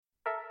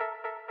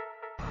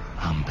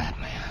I'm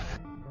Batman.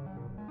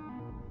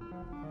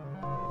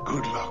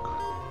 Good luck,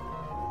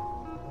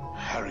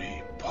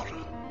 Harry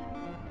Potter.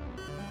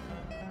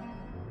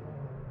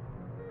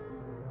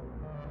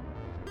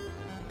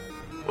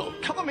 Well,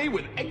 cover me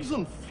with eggs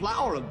and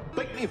flour and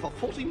bake me for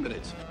 40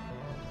 minutes.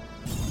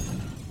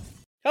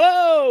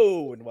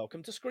 Hello, and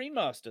welcome to Screen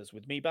Masters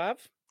with me, Bav.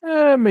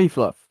 Me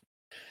Fluff.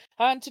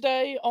 And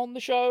today on the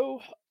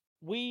show,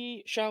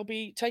 we shall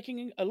be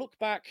taking a look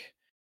back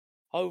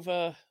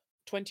over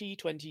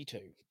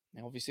 2022.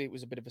 Now, obviously, it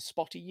was a bit of a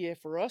spotty year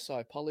for us. I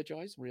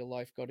apologise. Real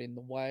life got in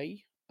the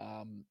way,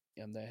 and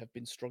there have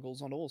been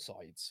struggles on all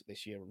sides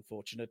this year,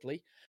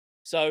 unfortunately.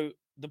 So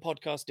the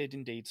podcast did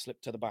indeed slip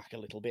to the back a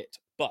little bit,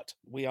 but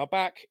we are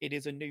back. It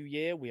is a new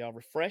year. We are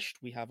refreshed.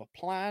 We have a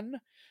plan,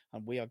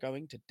 and we are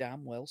going to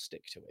damn well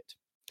stick to it.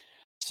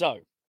 So,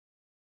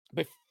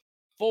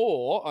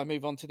 before I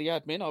move on to the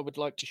admin, I would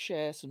like to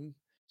share some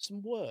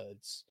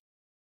words.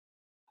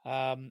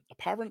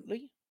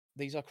 Apparently,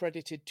 these are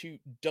credited to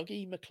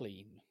Dougie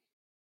MacLean,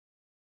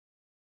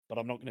 but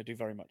I'm not going to do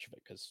very much of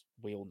it because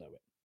we all know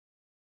it.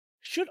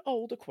 Should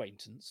old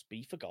acquaintance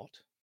be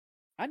forgot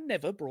and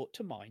never brought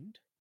to mind?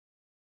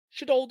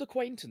 Should old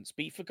acquaintance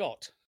be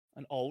forgot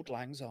and old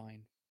lang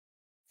syne?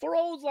 For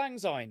old lang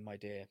syne, my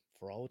dear,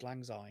 for old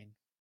lang syne.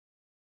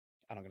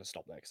 And I'm going to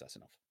stop there because that's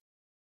enough.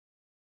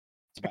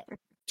 It's about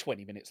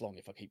 20 minutes long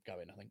if I keep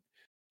going, I think.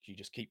 You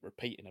just keep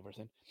repeating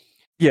everything.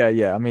 Yeah.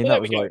 I mean, Well,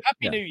 that was there we go. like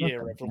Happy New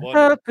Year, everyone.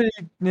 Happy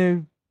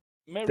New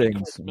Merry things.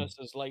 Christmas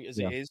as late as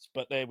Yeah. it is,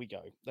 but there we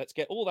go. Let's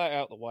get all that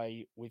out of the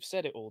way. We've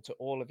said it all to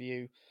all of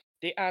you.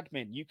 The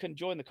admin, you can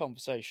join the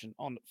conversation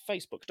on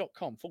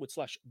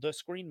facebook.com/The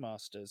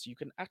Screenmasters. You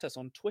can at us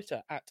on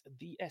Twitter at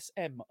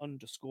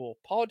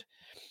 @TheSM_pod.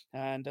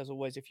 And as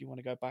always, if you want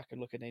to go back and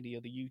look at any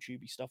of the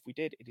YouTubey stuff we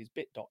did, it is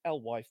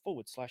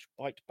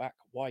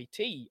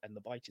bit.ly/bitebackYT. And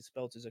the bite is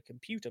spelled as a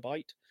computer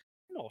bite,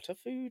 not a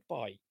food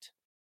bite.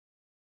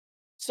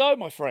 So,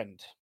 my friend,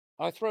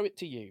 I throw it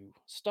to you.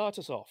 Start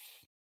us off.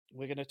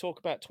 We're going to talk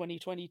about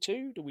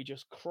 2022. Do we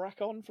just crack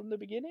on from the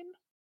beginning?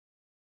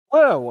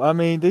 Well, I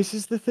mean, this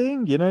is the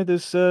thing,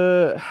 there's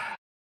I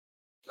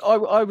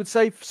would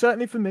say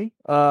certainly for me,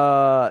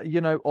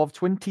 of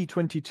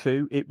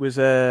 2022, it was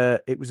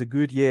a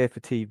good year for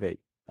TV.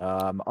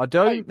 I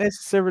don't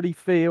necessarily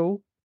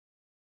feel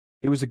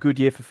it was a good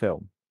year for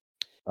film.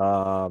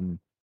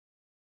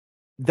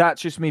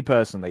 That's just me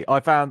personally. I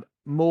found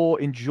more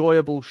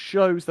enjoyable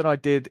shows than I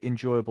did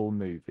enjoyable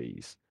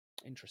movies.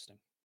 Interesting.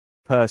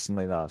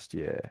 Personally, last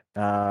year.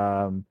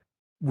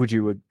 Would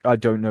you? I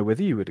don't know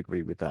whether you would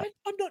agree with that.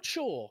 I'm not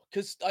sure,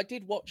 because I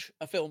did watch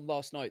a film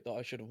last night that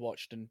I should have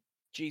watched, and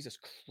Jesus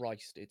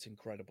Christ, it's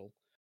incredible.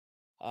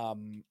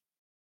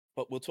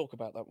 But we'll talk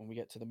about that when we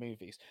get to the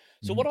movies.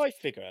 So what I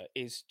figure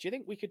is, do you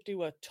think we could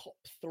do a top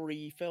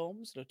 3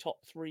 films, the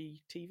top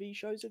 3 TV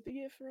shows of the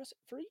year for us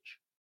for each?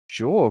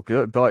 Sure,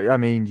 good, but I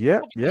mean,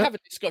 yeah. Have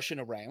a discussion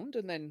around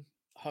and then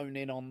hone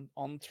in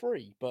on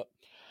 3. But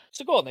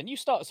so go on then. You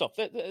start us off.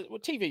 The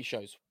TV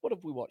shows. What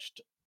have we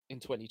watched in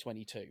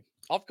 2022?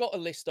 I've got a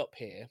list up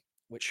here,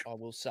 which I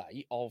will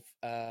say, of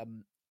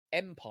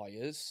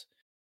Empire's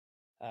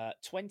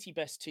 20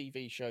 best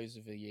TV shows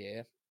of the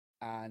year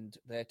and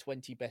their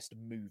 20 best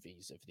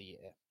movies of the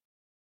year.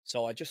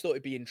 So I just thought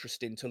it'd be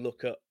interesting to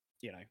look at,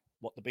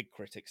 what the big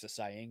critics are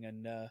saying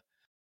and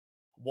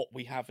what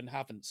we have and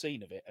haven't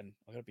seen of it. And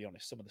I gotta be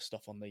honest, some of the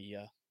stuff on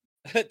the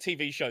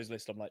TV shows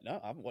list, I'm like, no,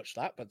 I haven't watched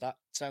that, but that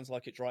sounds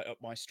like it's right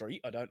up my street.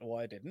 I don't know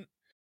why I didn't.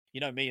 You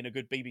know me and a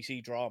good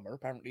BBC drama.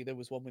 Apparently there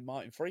was one with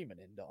Martin Freeman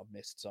in that I've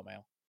missed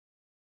somehow.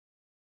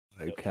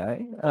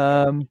 Okay.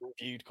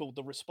 Reviewed called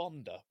The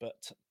Responder,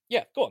 but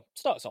yeah, go on,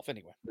 start us off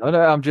anyway. No,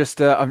 I'm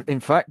just, I'm in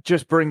fact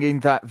just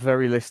bringing that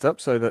very list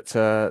up so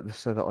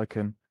that I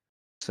can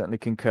certainly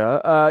concur.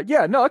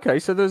 Okay.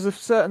 So there's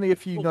certainly a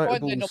few notables.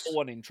 Find their number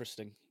one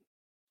interesting,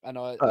 and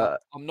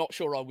I'm not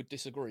sure I would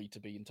disagree,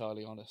 to be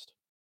entirely honest.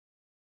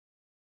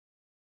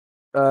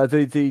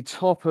 The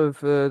top of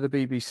the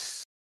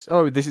BBC.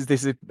 Oh, is this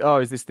the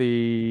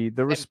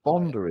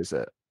Responder? Is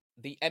it?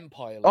 The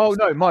Empire list. Oh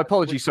no, my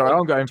apologies. Sorry,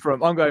 I'm going from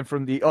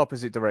the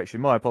opposite direction.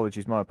 My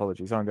apologies.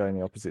 I'm going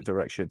the opposite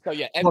direction. So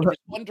yeah, The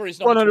Responder is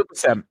not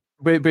 100%.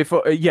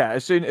 Before,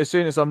 as soon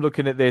as I'm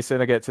looking at this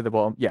and I get to the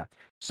bottom, yeah.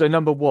 So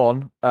number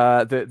one,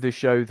 the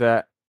show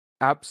that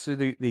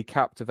absolutely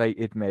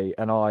captivated me,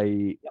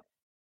 and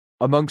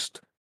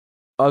amongst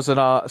us in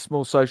our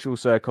small social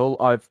circle,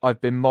 I've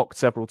been mocked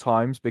several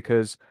times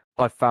because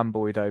I've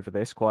fanboyed over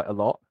this quite a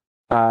lot,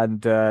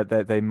 and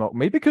they mock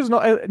me because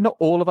not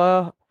all of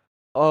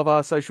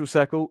our social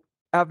circle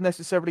have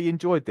necessarily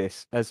enjoyed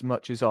this as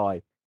much as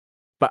I.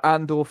 But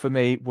Andor for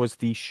me was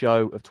the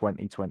show of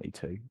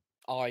 2022.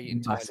 I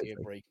entirely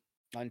agree.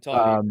 I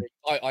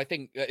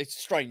think it's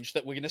strange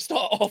that we're going to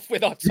start off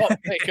with our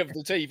top pick of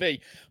the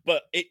TV,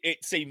 but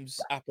it seems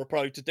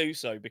apropos to do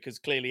so because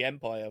clearly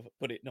Empire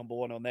put it number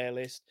one on their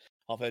list.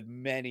 I've heard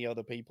many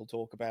other people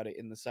talk about it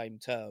in the same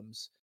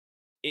terms.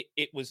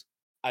 It was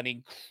an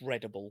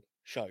incredible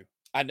show,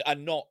 and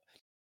not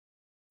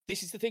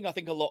This is the thing I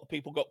think a lot of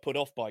people got put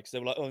off by because they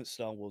were like, "Oh, it's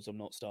Star Wars. I'm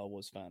not a Star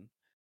Wars fan."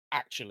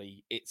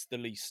 Actually, it's the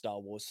least Star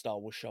Wars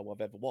show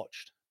I've ever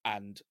watched,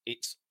 and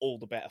it's all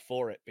the better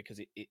for it because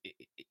it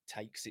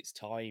takes its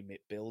time, it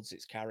builds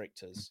its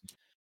characters.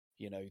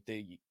 You know,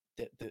 the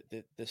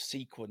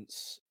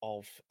sequence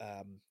of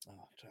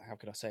how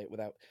can I say it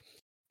without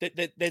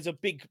there's a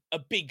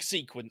big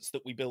sequence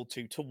that we build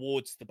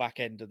towards the back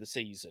end of the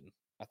season.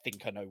 I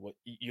think I know what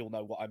you'll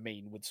know what I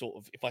mean with sort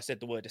of if I said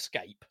the word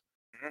escape.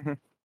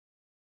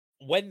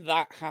 When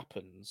that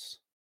happens,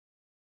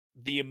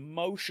 the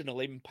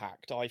emotional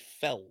impact I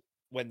felt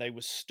when they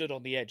were stood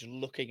on the edge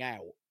looking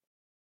out,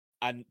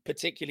 and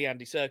particularly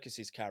Andy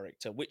Serkis's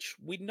character, which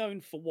we'd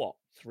known for what,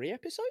 4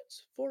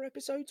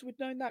 episodes we'd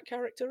known that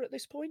character at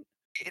this point.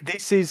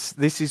 This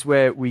is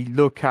where we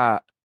look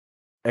at,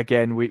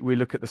 again, we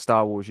look at the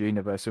Star Wars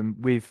universe, and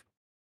we've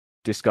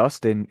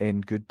discussed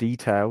in good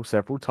detail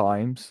several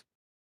times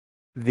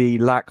the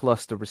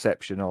lackluster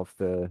reception of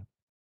the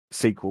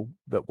sequel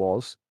that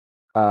was,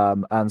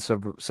 and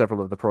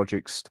several of the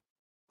projects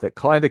that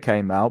kind of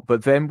came out.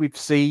 But then we've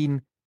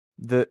seen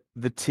that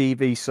the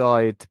TV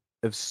side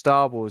of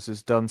Star Wars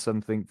has done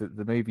something that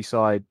the movie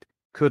side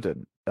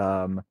couldn't,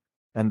 and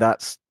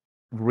that's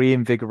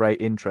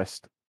reinvigorate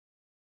interest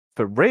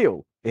for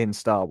real in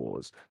Star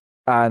Wars.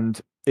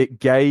 And it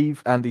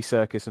gave Andy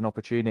Serkis an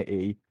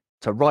opportunity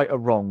to right a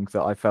wrong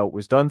that I felt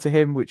was done to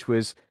him, which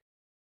was,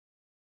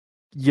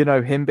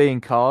 him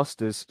being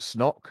cast as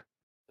Snoke,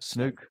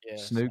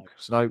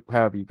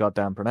 however you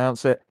goddamn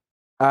pronounce it,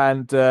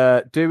 and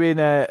doing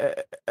a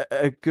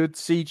good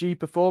CG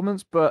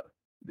performance, but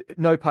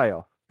no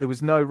payoff. There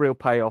was no real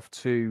payoff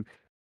to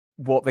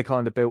what they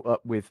kind of built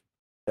up with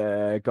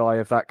a guy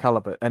of that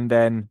caliber, and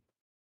then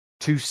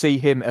to see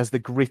him as the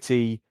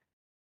gritty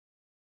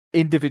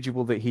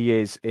individual that he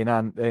is in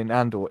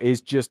Andor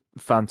is just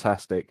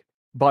fantastic.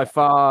 By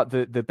far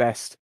the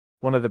best,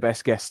 one of the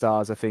best guest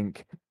stars, I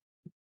think.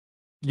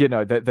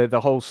 The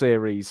whole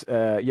series.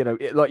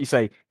 Like you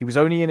say, he was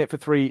only in it for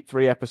three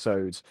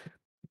episodes.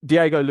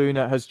 Diego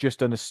Luna has just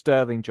done a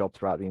sterling job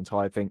throughout the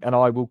entire thing, and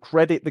I will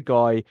credit the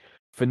guy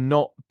for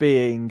not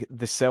being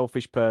the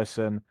selfish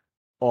person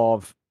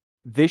of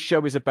this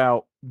show is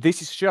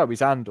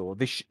Andor.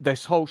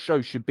 This whole show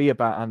should be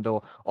about Andor.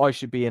 I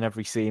should be in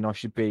every scene. I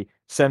should be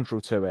central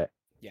to it.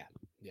 Yeah.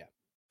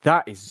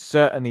 That is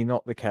certainly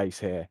not the case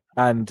here,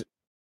 and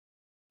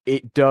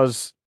it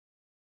does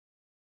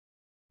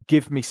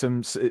give me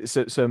some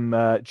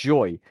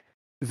joy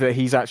that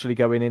he's actually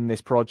going in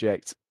this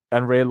project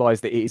and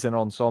realize that it is an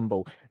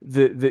ensemble.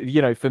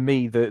 For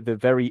me, the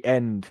very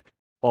end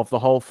of the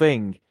whole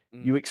thing,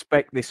 you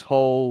expect this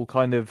whole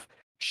kind of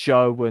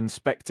show and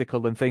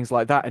spectacle and things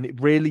like that, and it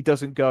really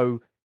doesn't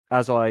go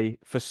as I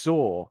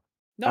foresaw.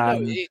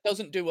 No, it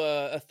doesn't do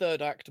a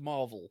third act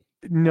Marvel.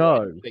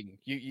 No.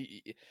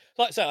 You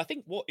like I say, I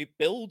think what it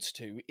builds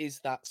to is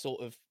that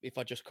sort of, if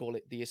I just call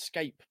it the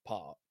escape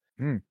part,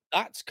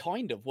 that's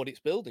kind of what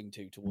it's building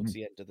towards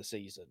the end of the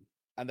season.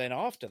 And then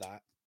after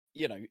that,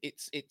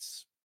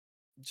 it's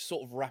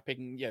sort of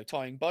wrapping,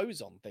 tying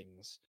bows on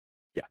things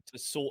to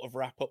sort of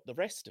wrap up the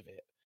rest of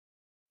it.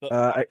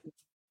 But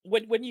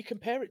when you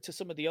compare it to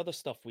some of the other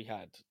stuff we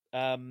had,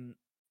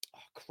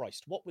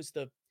 Christ, what was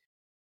the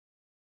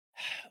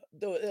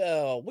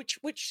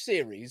which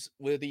series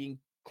were the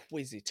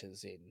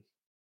Inquisitors in?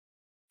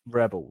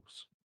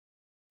 Rebels.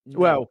 No.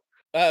 Well,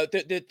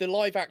 the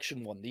live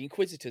action one. The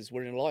Inquisitors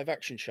were in a live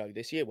action show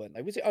this year, weren't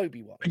they? Was it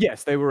Obi-Wan?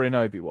 Yes, they were in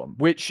Obi-Wan,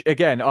 which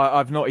again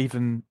I've not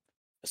even.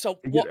 So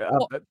what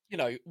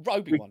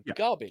Obi-Wan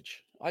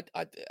garbage.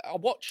 I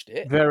watched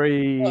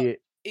it.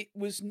 It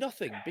was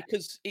nothing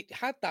because it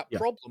had that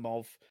problem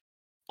of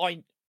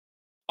I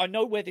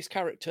know where this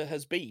character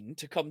has been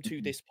to come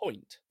to this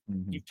point.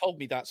 You've told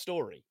me that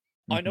story.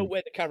 I know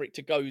where the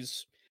character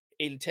goes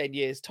in 10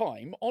 years'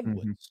 time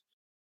onwards.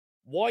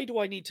 Why do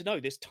I need to know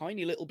this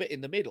tiny little bit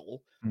in the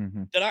middle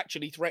that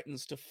actually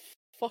threatens to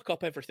fuck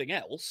up everything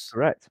else?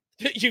 Correct.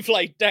 That you've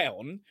laid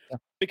down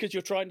because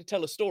you're trying to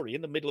tell a story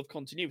in the middle of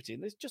continuity,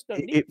 and there's just no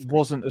need. It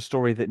wasn't a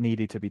story that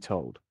needed to be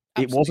told.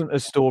 Absolutely. It wasn't a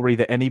story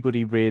that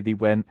anybody really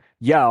went,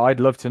 yeah, I'd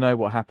love to know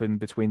what happened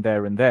between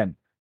there and then.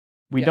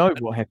 We know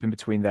what happened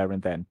between there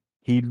and then.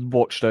 He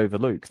watched over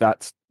Luke.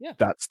 That's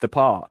the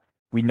part.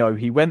 We know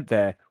he went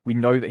there. We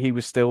know that he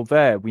was still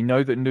there. We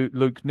know that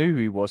Luke knew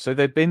who he was. So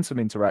there'd been some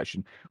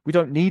interaction. We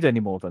don't need any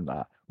more than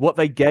that. What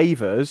they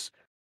gave us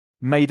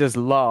made us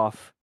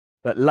laugh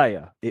at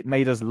Leia. It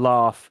made us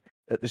laugh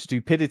at the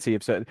stupidity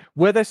of certain.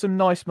 Were there some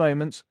nice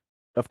moments?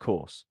 Of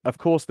course. Of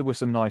course there were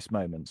some nice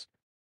moments.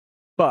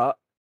 But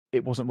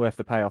it wasn't worth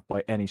the payoff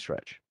by any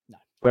stretch. No.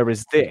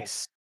 Whereas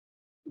this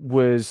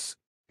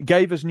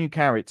gave us new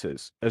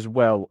characters as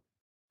well.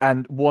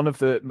 And one of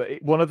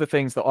the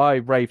things that I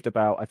raved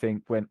about, I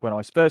think, when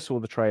I first saw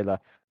the trailer,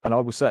 and I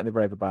will certainly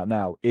rave about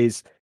now,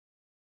 is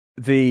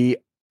the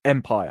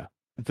Empire.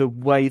 The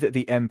way that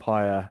the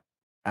Empire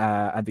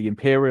and the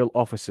Imperial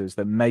officers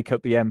that make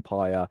up the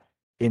Empire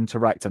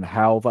interact and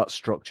how that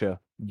structure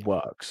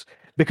works.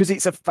 because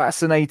it's a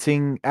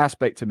fascinating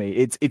aspect to me.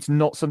 It's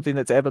not something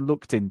that's ever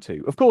looked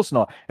into. Of course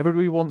not.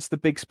 Everybody wants the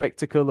big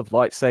spectacle of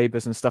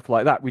lightsabers and stuff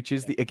like that, which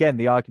is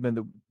the argument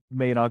that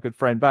me and our good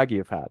friend Baggy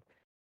have had.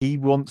 He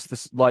wants the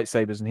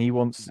lightsabers, and he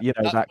wants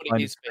That's that what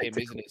kind it of is for him,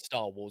 isn't spectacle. it?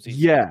 Star Wars is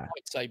Yeah,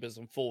 lightsabers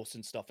and Force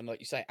and stuff. And like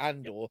you say,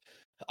 Andor,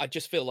 I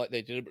just feel like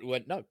they deliberately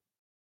went,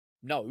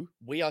 no,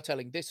 we are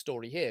telling this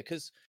story here.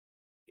 Because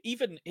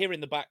even here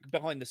in the back,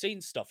 behind the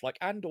scenes stuff, like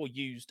Andor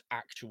used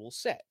actual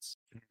sets,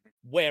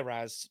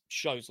 whereas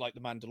shows like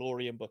The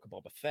Mandalorian, Book of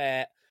Boba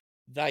Fett,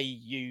 they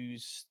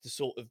use the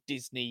sort of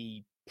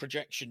Disney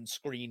projection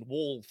screen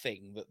wall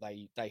thing that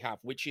they have,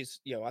 which is,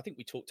 I think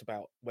we talked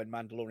about when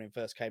Mandalorian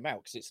first came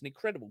out, because it's an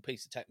incredible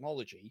piece of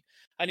technology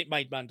and it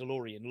made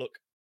Mandalorian look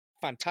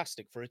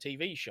fantastic for a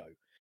TV show.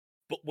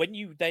 But when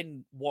you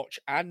then watch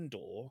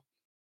Andor,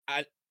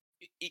 and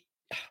it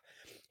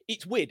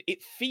it's weird.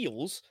 It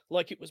feels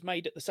like it was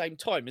made at the same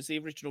time as the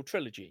original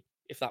trilogy,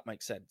 if that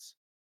makes sense.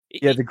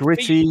 yeah, It the feels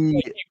gritty.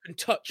 like you can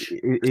touch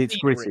the It's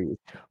scenery. gritty.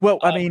 Well,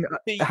 I mean,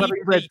 Even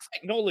having read, the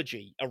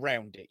technology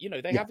around it.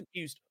 They yeah, haven't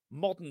used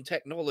modern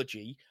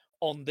technology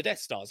on the Death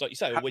Stars, like you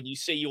say, or ha- when you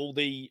see all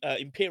the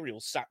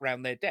Imperials sat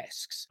around their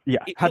desks. yeah.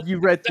 It Have looks you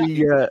read exactly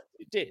the? like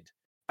it did.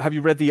 Have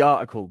you read the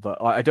article that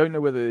I don't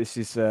know whether this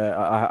is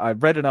I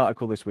read an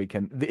article this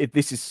weekend.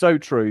 This is so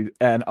true,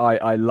 and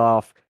I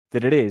laugh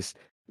that it is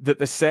that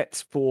the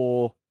sets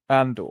for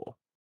Andor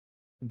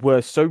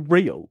were so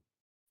real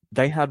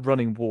they had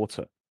running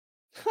water.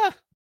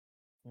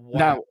 Wow.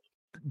 Now,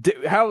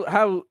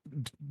 how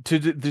to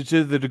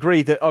the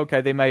degree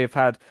that they may have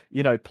had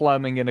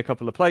plumbing in a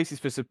couple of places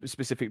for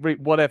specific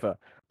whatever,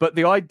 but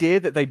the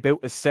idea that they built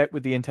a set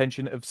with the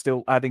intention of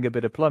still adding a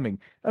bit of plumbing,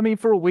 I mean,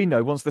 for all we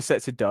know, once the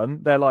sets are done,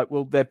 they're like,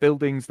 well, they're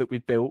buildings that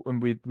we've built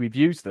and we've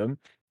used them,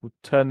 we'll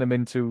turn them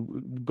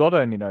into God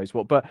only knows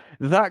what. But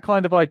that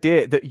kind of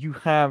idea that you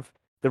have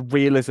the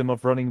realism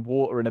of running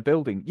water in a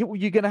building,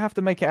 you're going to have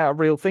to make it out of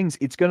real things.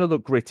 It's going to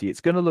look gritty,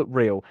 it's going to look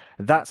real.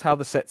 That's how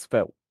the sets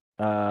felt.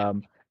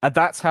 And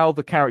that's how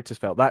the characters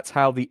felt. That's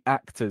how the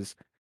actors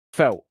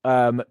felt.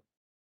 Deirdre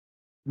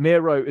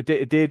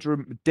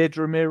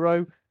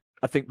Miro,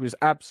 I think, was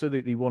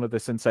absolutely one of the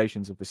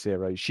sensations of the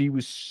series. She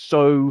was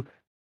so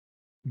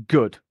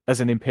good as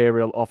an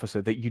Imperial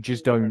officer that you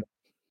just don't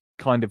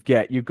kind of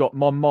get. You've got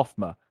Mon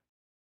Mothma,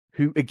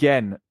 who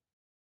again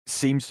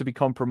seems to be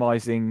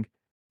compromising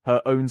her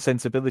own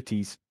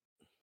sensibilities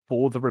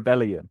for the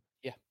rebellion.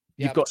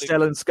 You've got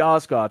Stellan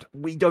Skarsgård.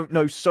 We don't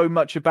know so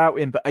much about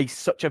him, but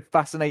such a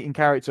fascinating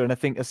character. And I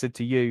think I said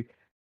to you,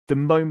 the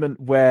moment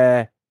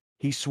where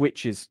he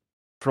switches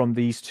from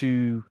these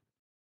two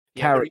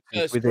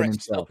characters within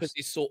himself, up as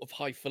this sort of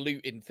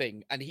highfalutin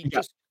thing, and he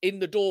just in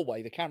the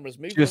doorway, the camera's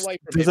moving just away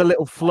from does him. a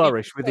little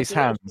flourish with his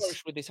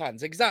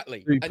hands.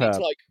 Exactly. Superb. And it's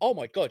like, oh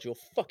my god, you're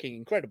fucking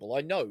incredible.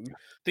 I know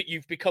that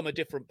you've become a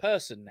different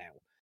person now.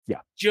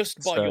 Yeah.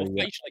 Just by your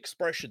facial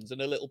expressions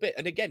and a little bit.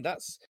 And again,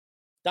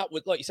 that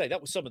would, like you say,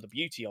 that was some of the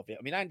beauty of it.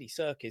 I mean, Andy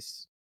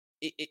Serkis,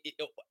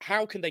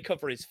 how can they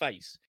cover his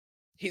face?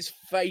 His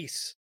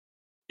face,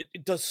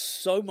 it does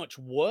so much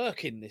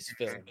work in this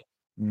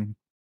film.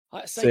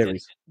 I say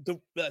Series.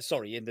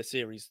 in the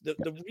series,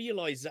 the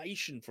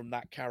realization from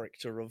that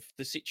character of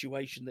the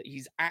situation that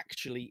he's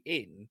actually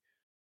in,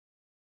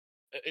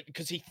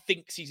 because he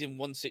thinks he's in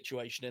one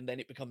situation and then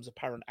it becomes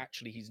apparent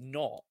actually he's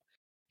not.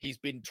 He's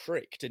been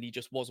tricked and he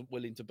just wasn't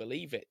willing to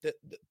believe it.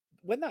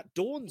 When that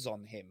dawns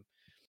on him,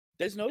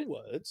 there's no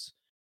words.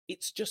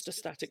 It's just a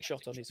static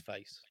shot on his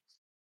face.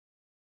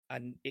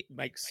 And it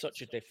makes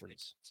such a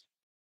difference.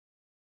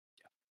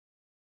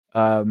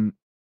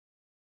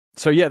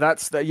 So yeah,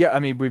 I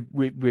mean,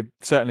 we've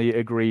certainly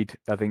agreed,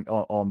 I think,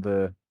 on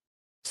the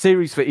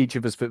series for each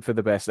of us for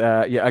the best.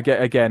 Yeah,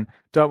 again,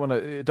 I don't want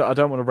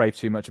to rave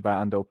too much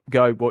about Andor.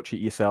 Go watch it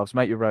yourselves,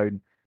 make your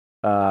own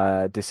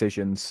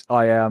decisions.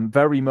 I am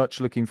very much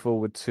looking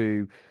forward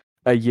to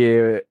a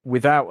year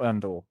without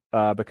Andor,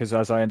 because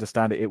as I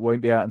understand it, it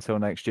won't be out until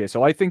next year.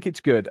 So I think it's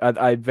good.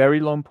 A very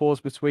long pause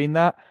between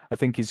that, I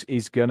think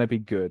is going to be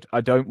good.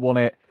 I don't want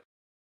it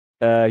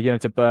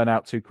to burn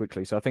out too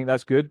quickly. So I think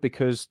that's good,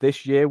 because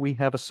this year we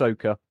have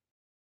Ahsoka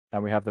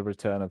and we have the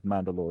return of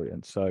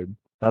Mandalorian. So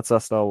that's our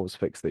Star Wars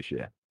fix this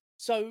year.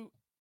 So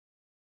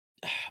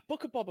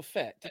Book of Boba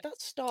Fett, did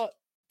that start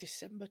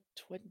December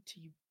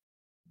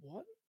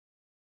 21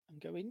 and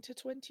go into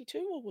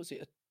 22, or was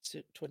it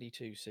a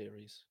 22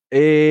 series?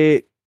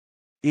 It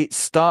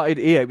started,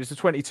 it was a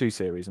 22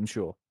 series, I'm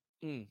sure.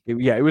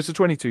 It was a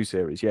 22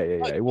 series. Yeah.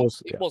 It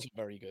was. It wasn't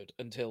very good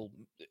until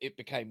it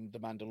became The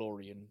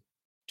Mandalorian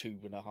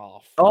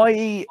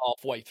 2.5.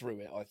 Halfway through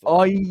it, I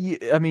thought.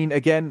 I mean,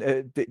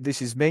 again,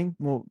 this is me.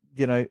 Well,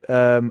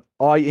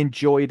 I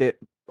enjoyed it.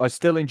 I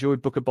still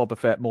enjoyed Book of Boba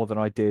Fett more than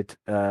I did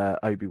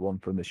Obi-Wan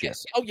from this year.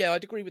 Yes. Oh yeah,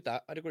 I'd agree with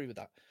that.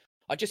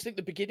 I just think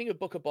the beginning of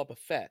Book of Boba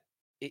Fett,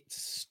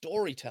 its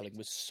storytelling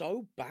was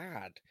so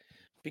bad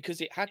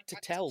because it had to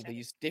tell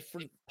these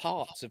different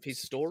parts of his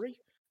story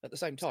at the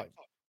same time.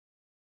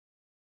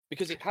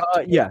 Because it had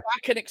to go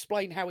back and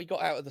explain how he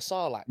got out of the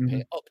Sarlacc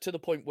pit up to the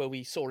point where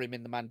we saw him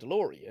in The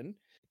Mandalorian.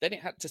 then it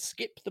had to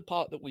skip the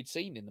part that we'd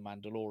seen in The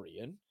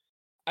Mandalorian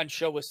and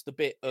show us the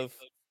bit of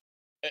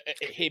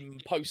him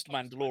post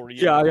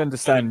Mandalorian. Yeah, I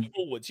understand.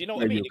 Forwards, you know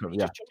what where I mean? you're It coming-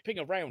 was just jumping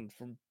around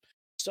from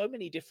so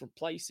many different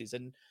places.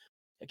 And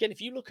again,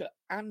 if you look at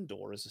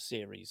Andor as a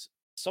series,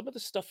 some of the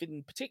stuff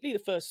in particularly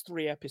the first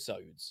 3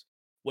 episodes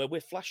where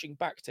we're flashing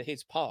back to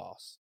his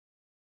past,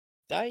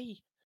 they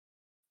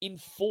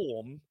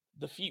inform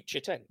the future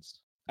tense.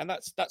 And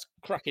that's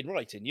cracking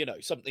writing, you know,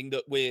 something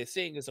that we're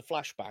seeing as a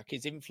flashback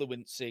is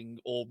influencing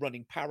or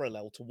running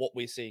parallel to what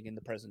we're seeing in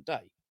the present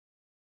day.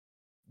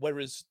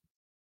 Whereas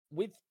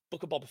with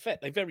Book of Boba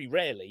Fett, they very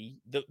rarely,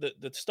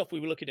 the stuff we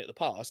were looking at in the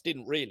past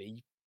didn't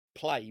really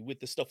play with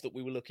the stuff that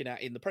we were looking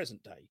at in the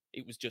present day.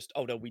 It was just,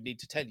 oh no, we need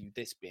to tell you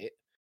this bit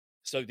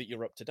so that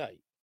you're up to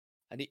date.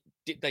 And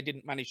they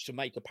didn't manage to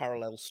make a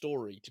parallel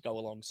story to go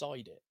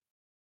alongside it.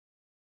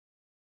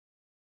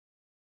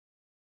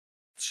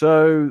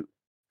 So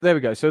there we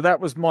go. So that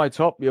was my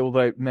top, although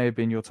it may have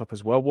been your top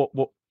as well.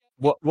 What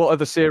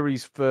other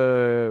series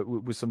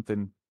was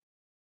something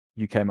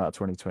you came out of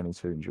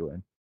 2022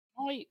 enjoying?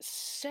 My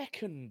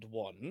second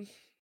one,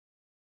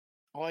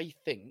 I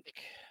think,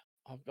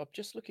 I'm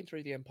just looking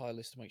through the Empire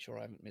list to make sure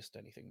I haven't missed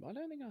anything, but I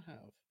don't think I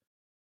have.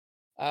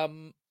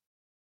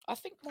 I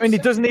think. I mean,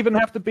 it doesn't even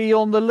have to be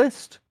on the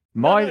list.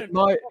 Mine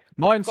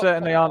got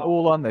certainly aren't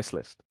all on this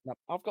list. No,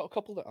 I've got a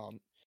couple that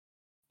aren't.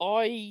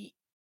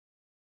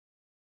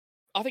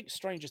 I think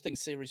Stranger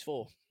Things Series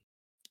 4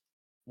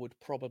 would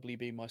probably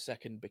be my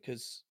second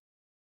because,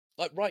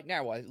 like, right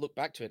now I look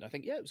back to it and I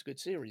think, yeah, it was a good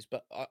series,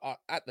 but I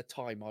at the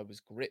time I was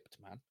gripped,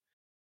 man.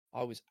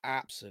 I was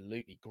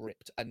absolutely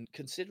gripped. And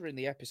considering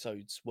the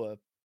episodes were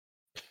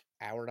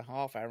hour and a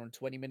half, hour and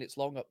 20 minutes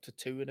long, up to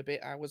 2 and a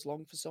bit hours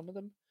long for some of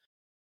them,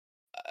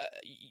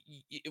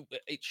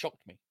 it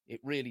shocked me. It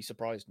really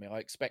surprised me. I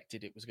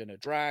expected it was going to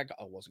drag.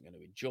 I wasn't going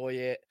to enjoy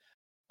it.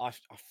 I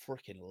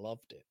freaking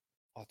loved it.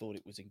 I thought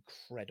it was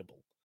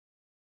incredible.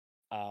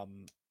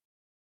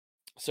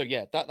 So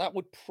yeah, that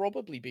would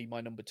probably be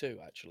my number 2,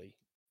 actually.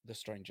 The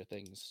Stranger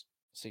Things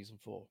season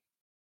 4.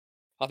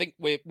 I think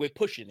we're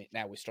pushing it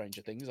now with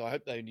Stranger Things. I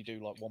hope they only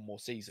do like one more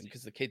season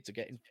because the kids are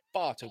getting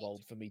far too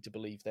old for me to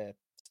believe they're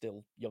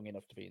still young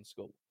enough to be in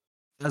school.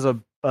 As I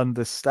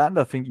understand,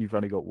 I think you've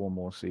only got one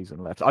more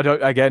season left. I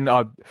don't. Again,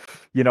 I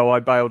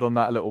bailed on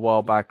that a little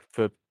while back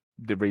for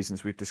the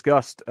reasons we've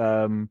discussed.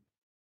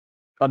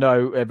 I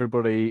know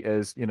everybody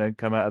has,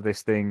 come out of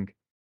this thing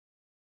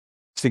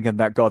singing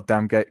that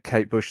goddamn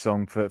Kate Bush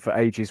song for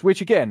ages,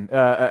 which again,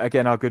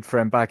 our good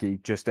friend Baggy,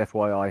 just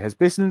FYI, has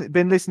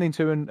been listening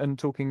to and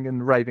talking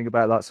and raving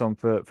about that song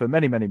for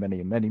many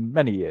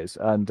years.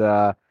 And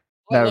now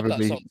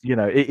everybody,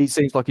 it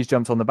seems like he's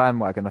jumped on the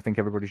bandwagon. I think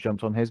everybody's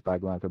jumped on his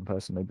bandwagon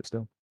personally, but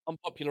still.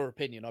 Unpopular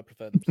opinion, I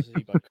prefer the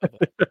placebo cover.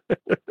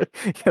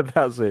 Yeah,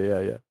 that's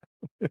it.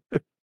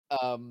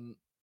 Yeah.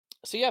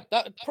 So yeah,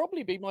 that would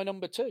probably be my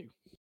number 2.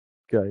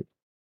 Okay.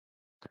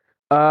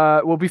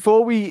 Well,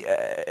 before we,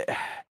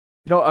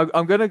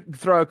 I'm going to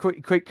throw a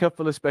quick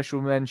couple of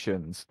special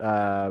mentions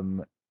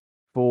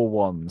for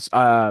ones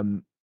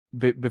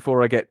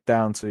before I get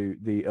down to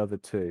the other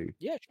 2.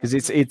 Yeah, because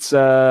it's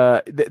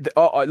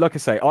like I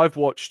say, I've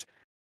watched,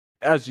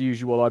 as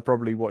usual, I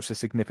probably watched a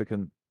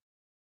significant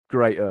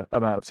greater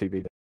amount of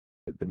TV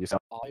than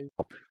yourself.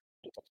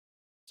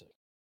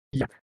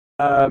 Yeah.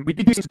 We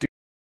do seem to do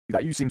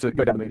that. You seem to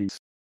go down the movies.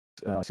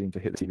 I seem to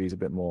hit the TVs a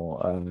bit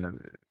more.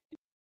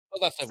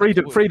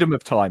 Freedom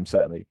of time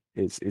certainly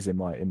is in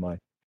my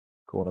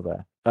corner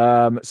there.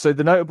 So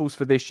the notables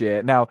for this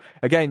year. Now,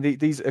 again,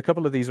 a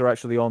couple of these are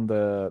actually on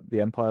the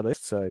Empire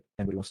list. So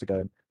anybody wants to go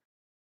and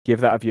give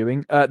that a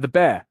viewing. The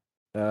Bear,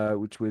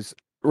 which was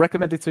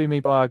recommended to me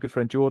by our good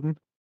friend Jordan.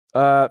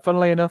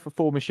 Funnily enough, a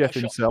former chef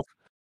himself.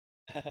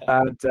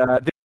 And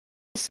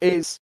this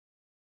is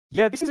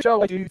a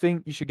show I do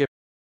think you should give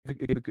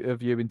a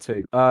viewing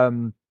to.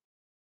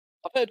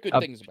 I've heard good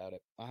things about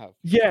it. I have.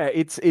 Yeah,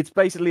 it's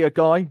basically a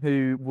guy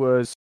who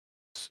was,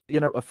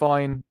 a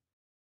fine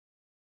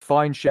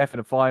chef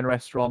in a fine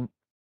restaurant,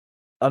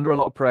 under a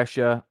lot of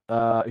pressure,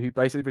 who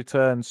basically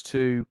returns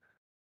to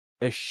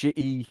a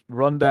shitty,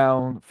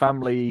 rundown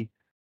family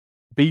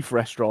beef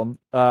restaurant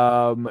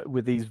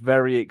with these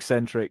very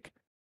eccentric,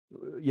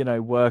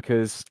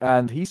 workers,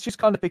 and he's just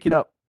kind of picking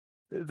up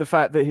the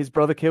fact that his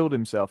brother killed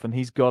himself, and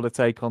he's got to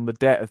take on the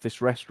debt of this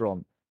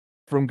restaurant.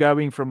 From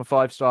going from a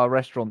 5-star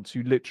restaurant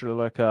to literally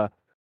like a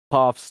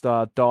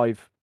half-star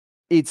dive,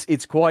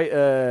 it's quite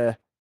a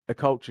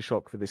culture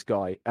shock for this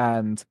guy,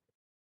 and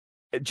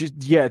just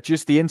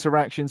the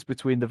interactions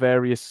between the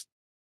various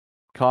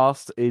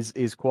cast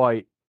is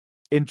quite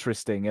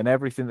interesting, and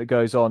everything that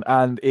goes on,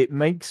 and it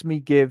makes me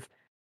give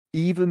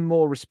even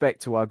more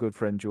respect to our good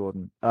friend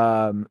Jordan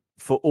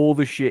for all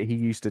the shit he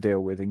used to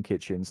deal with in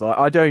kitchens. Like,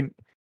 I don't.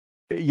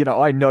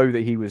 I know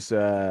that he was,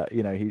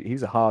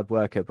 he's a hard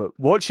worker, but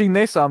watching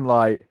this, I'm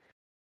like,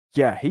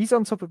 yeah, he's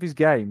on top of his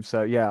game.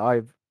 So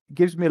yeah,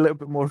 gives me a little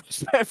bit more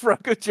respect for our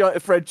good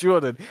friend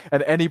Jordan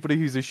and anybody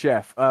who's a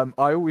chef. I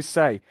always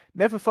say,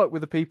 never fuck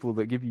with the people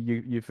that give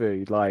you your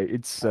food. Like,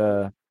 it's,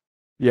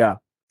 yeah.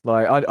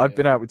 Like I've Yeah.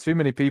 been out with too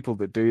many people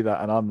that do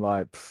that, and I'm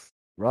like,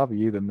 rather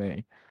you than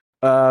me.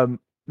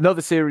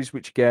 Another series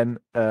which again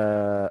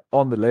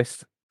on the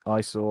list,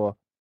 I saw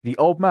The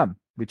Old Man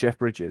with Jeff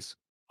Bridges.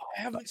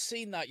 I haven't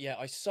seen that yet.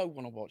 I so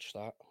want to watch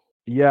that.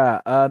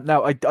 Yeah.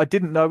 Now I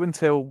didn't know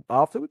until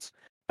afterwards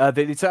that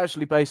it's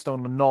actually based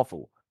on a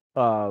novel.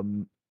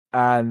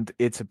 And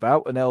it's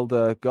about an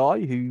elder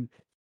guy who,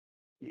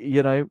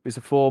 is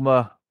a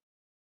former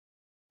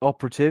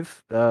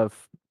operative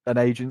of an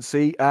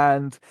agency,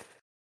 and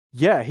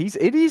yeah, he's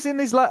in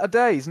his latter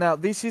days. Now,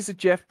 this is a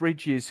Jeff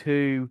Bridges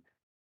who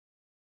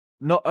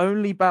not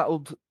only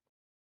battled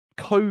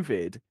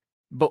COVID,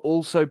 but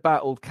also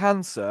battled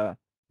cancer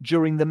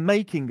during the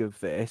making of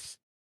this.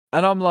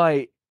 And I'm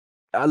like,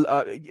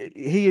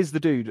 he is the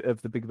dude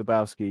of the Big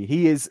Lebowski.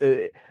 He is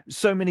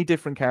so many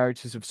different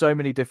characters of so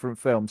many different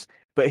films,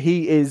 but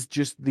he is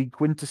just the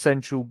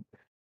quintessential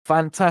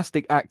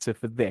fantastic actor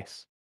for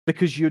this.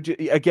 Because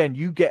again,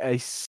 you get a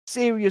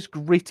serious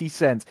gritty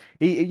sense.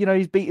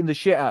 He's beating the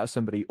shit out of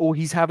somebody, or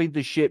he's having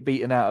the shit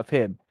beaten out of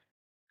him,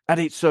 and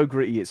it's so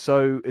gritty. It's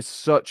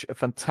such a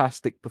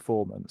fantastic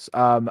performance.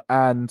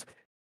 And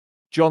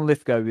John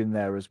Lithgow in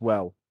there as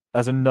well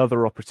as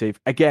another operative.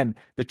 Again,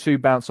 the two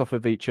bounce off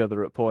of each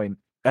other at point,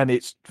 and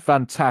it's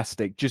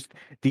fantastic. Just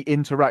the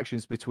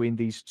interactions between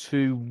these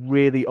two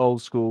really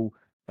old school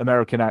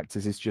American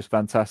actors is just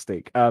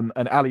fantastic. And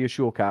Alia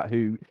Shawkat,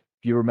 who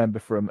you remember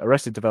from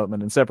Arrested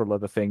Development and several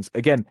other things,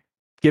 again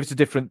gives a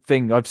different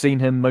thing. I've seen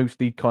him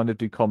mostly kind of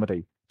do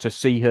comedy. To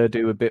see her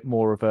do a bit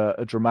more of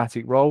a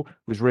dramatic role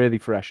was really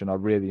fresh, and I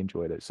really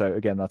enjoyed it. So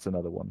again, that's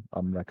another one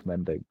I'm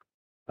recommending.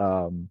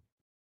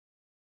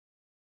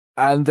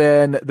 And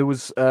then there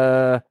was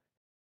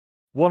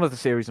one of the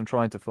series I'm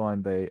trying to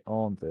find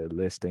on the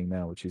listing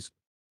now, which is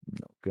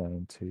not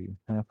going to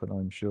happen,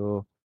 I'm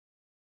sure.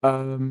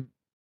 No,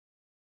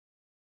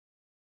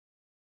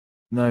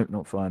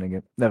 not finding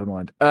it. Never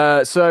mind.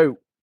 Sorry,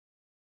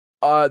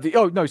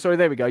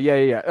 there we go.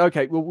 Yeah.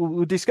 Okay,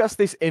 we'll discuss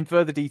this in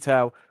further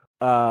detail.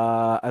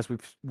 As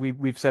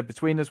we've said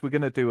between us, we're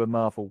going to do a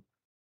Marvel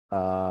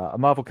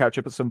catch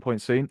up at some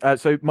point soon.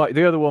 So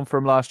the other one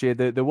from last year,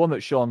 the one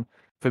that shone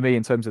for me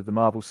in terms of the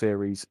Marvel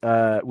series,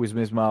 was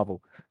Ms.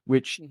 Marvel,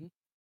 which,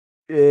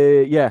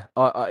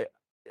 I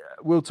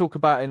we'll talk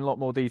about in a lot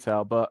more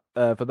detail. But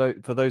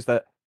for those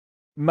that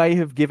may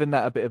have given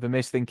that a bit of a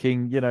miss,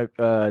 thinking,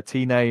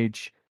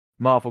 teenage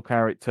Marvel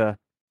character,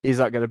 is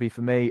that going to be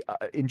for me?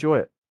 Enjoy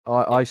it.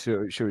 I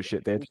sure as shit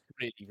It did. was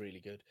really, really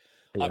good.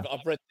 Yeah.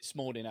 I've read this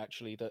morning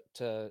actually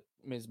that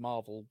Ms.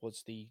 Marvel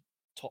was the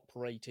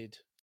top-rated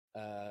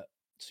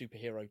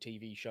superhero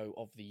TV show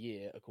of the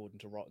year according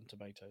to Rotten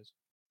Tomatoes.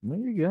 There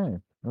you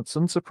go. That's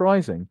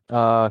unsurprising.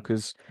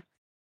 Because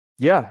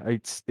yeah,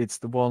 it's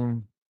the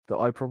one that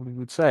I probably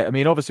would say. I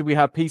mean, obviously we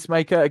have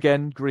Peacemaker,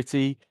 again,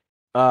 gritty,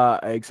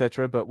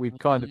 etc. But we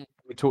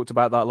talked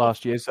about that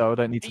last year, so I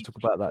don't need to talk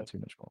about that too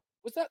much more.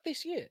 Was that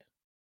this year?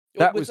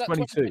 That was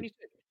 22.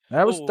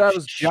 That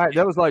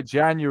was like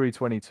January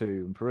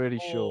 22. I'm pretty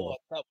sure.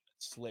 That one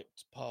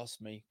slipped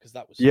past me because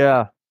that was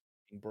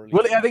brilliant.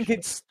 Well, I think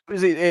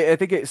I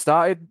think it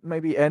started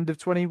maybe end of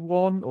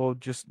 21 or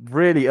just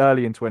really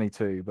early in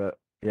 22. But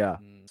yeah,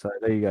 so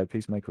there you go,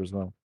 Peacemaker as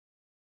well.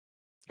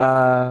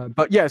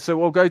 But yeah, so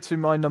we'll go to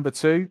my number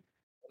 2,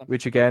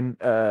 which again,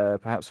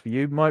 perhaps for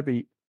you might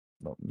be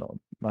not a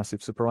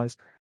massive surprise.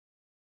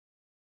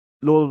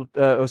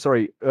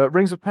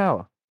 Rings of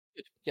Power.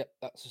 Yeah,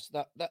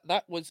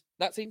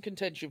 that's in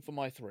contention for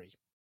my 3.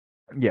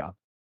 Yeah.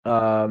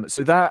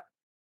 So that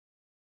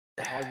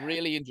I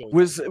really enjoyed.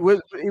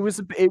 It was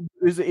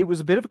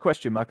a bit of a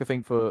question mark, I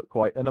think, for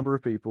quite a number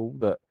of people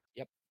that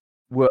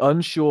were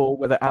unsure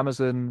whether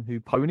Amazon, who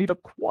ponied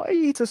up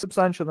quite a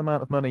substantial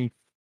amount of money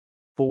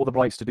for the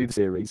rights to do the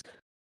series,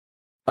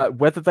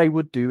 whether they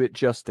would do it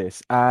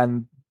justice.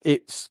 And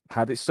it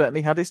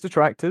certainly had its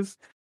detractors.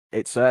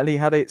 It certainly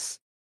had its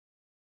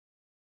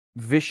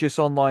vicious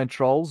online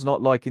trolls,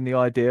 not liking the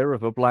idea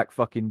of a black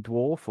fucking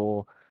dwarf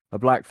or a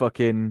black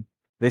fucking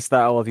this,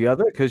 that, or the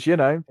other, because there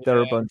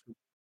are a bunch of...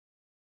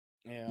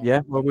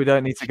 Yeah, well, we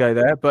don't need to go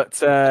there, but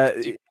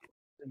to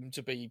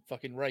be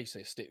fucking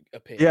racist, it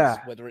appears.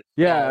 Whether it's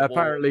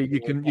apparently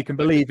you can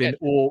believe in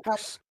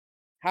orcs.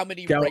 How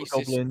many racist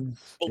goblins,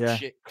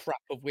 bullshit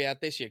crap have we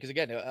had this year? Because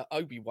again,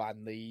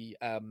 Obi-Wan,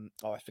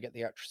 I forget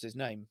the actress's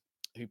name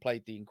who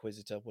played the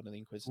Inquisitor, one of the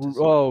Inquisitors.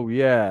 Oh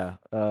yeah,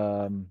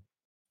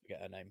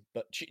 forget her name,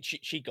 but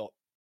she got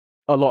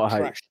a lot of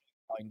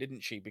hate,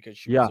 didn't she? Because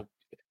she was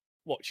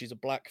she's a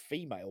black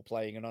female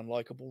playing an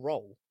unlikable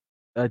role.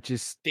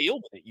 Just deal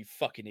with it, you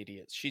fucking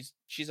idiots.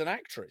 She's an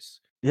actress.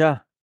 Yeah,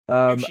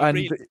 and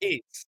really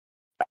is.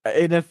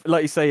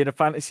 Like you say, in a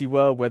fantasy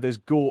world where there's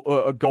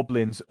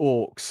goblins,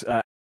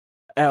 orcs,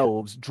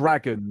 elves,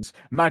 dragons,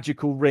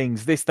 magical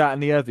rings, this, that,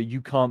 and the other,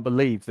 you can't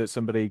believe that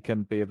somebody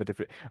can be of a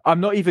different... I'm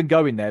not even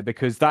going there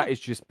because that is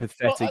just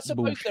pathetic bullshit. I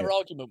suppose their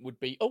argument would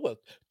be,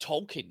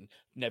 Tolkien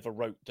never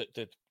wrote that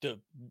the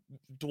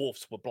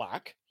dwarfs were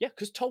black. Yeah,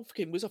 because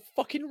Tolkien was a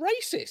fucking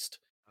racist.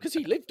 Because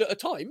he lived at a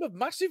time of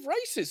massive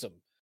racism.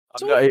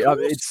 So not, of course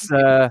it's you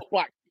didn't put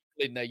black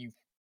people in there, you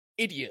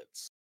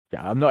idiots.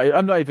 yeah. I'm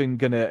not even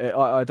gonna.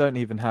 I don't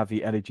even have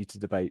the energy to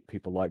debate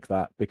people like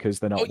that because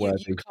they're Oh, not you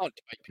worthy. can't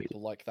debate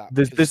people like that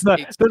There's because no.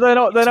 it's They're it's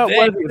not their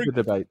worthy of the truth.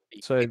 debate.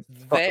 So It's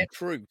fuck their 'em.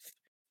 truth.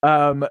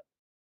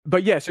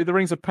 But yeah. So the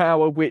Rings of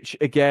Power, which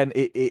again,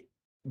 it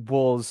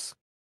was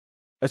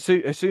as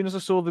soon as I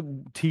saw the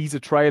teaser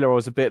trailer, I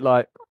was a bit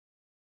like,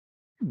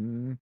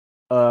 hmm.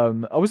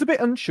 I was a bit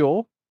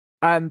unsure.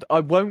 And I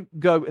won't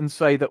go and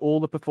say that all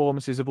the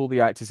performances of all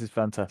the actors is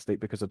fantastic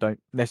because I don't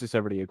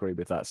necessarily agree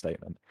with that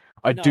statement.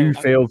 I do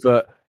feel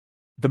that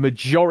the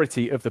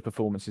majority of the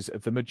performances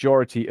of the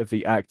majority of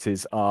the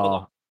actors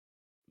are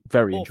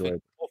very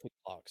enjoyable. Morphin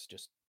Clark's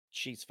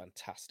she's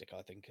fantastic,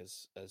 I think,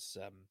 as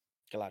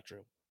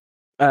Galadriel.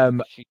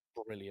 She's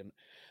brilliant.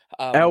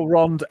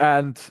 Elrond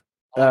and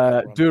I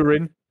like Elrond.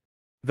 Durin,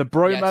 the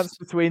bromance Yes.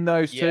 between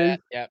those two.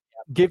 Yeah.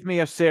 Give me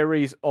a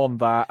series on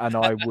that, and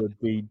I would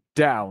be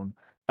down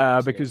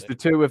because the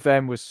two of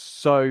them was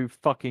so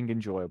fucking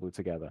enjoyable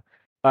together.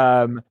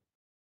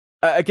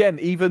 Again,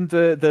 even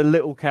the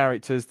little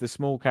characters, the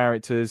small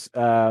characters,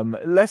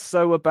 less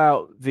so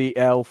about the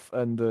elf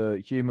and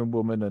the human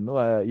woman and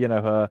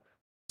her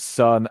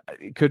son.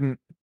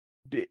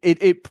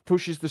 It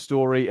pushes the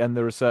story, and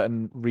there are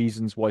certain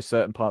reasons why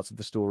certain parts of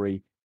the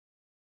story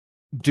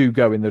do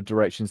go in the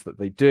directions that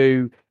they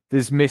do.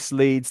 There's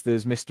misleads,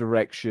 there's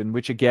misdirection,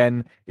 which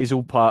again is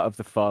all part of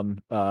the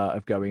fun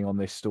of going on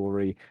this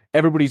story.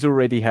 Everybody's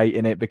already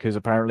hating it because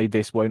apparently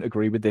this won't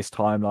agree with this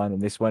timeline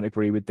and this won't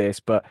agree with this,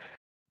 but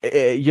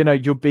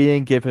you're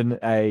being given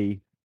a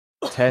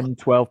 10,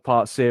 12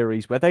 part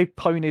series where they've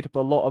ponied up a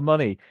lot of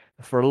money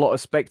for a lot of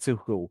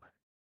spectacle.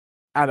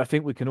 And I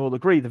think we can all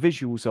agree the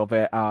visuals of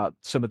it are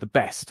some of the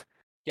best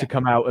to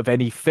come out of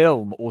any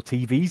film or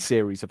TV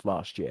series of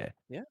last year.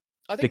 Yeah.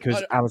 I think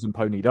because Amazon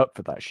ponied up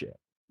for that shit.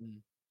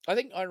 I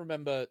think I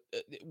remember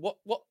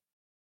what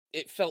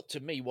it felt to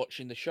me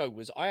watching the show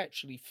was I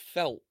actually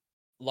felt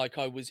like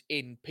I was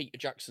in Peter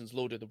Jackson's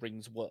Lord of the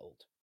Rings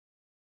world.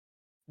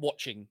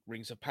 Watching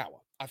Rings of Power,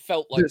 I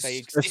felt like they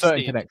existed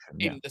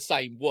in the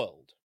same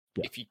world.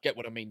 Yeah. If you get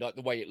what I mean, like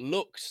the way it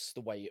looks,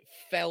 the way it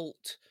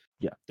felt,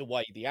 the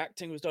way the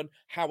acting was done.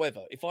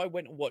 However, if I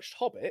went and watched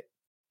Hobbit,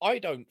 I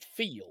don't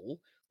feel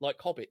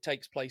like Hobbit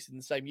takes place in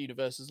the same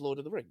universe as Lord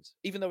of the Rings,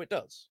 even though it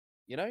does,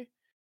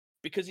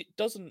 because it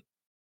doesn't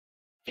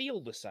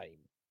feel the same.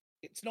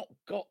 It's not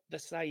got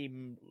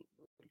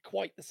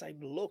quite the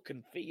same look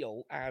and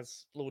feel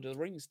as Lord of the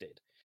Rings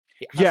did.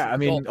 Yeah, I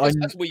mean,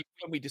 when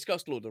we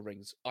discussed Lord of the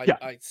Rings,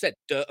 I said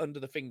dirt under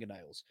the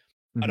fingernails.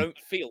 I don't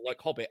feel like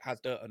Hobbit has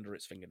dirt under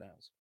its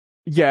fingernails.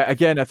 Yeah,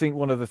 again, I think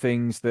one of the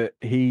things that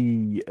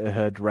he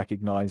had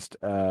recognized,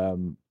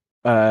 and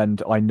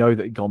I know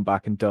that he'd gone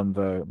back and done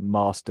the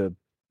master,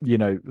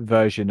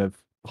 version of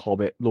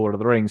Hobbit, Lord of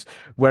the Rings,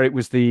 where it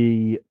was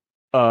the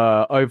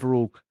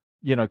overall,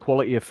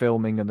 quality of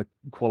filming and the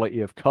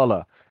quality of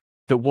color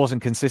that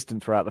wasn't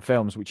consistent throughout the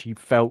films, which he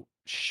felt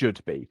should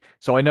be.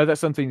 So I know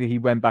that's something that he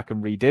went back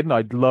and redid, and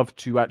I'd love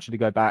to actually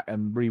go back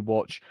and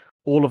rewatch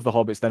all of the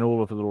Hobbits, then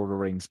all of the Lord of the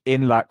Rings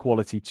in that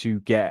quality to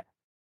get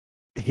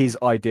his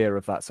idea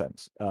of that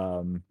sense.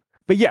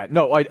 But yeah,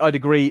 no, I'd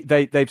agree.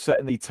 They've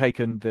certainly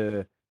taken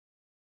the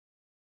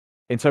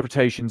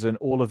interpretations and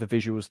all of the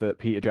visuals that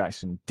Peter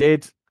Jackson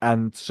did,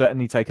 and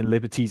certainly taken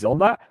liberties on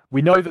that.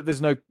 We know that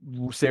there's no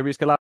serious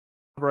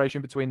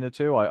collaboration between the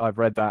two. I've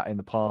read that in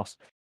the past.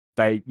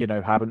 They,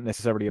 haven't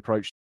necessarily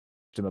approached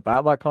him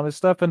about that kind of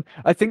stuff, and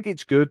I think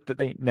it's good that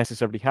they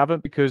necessarily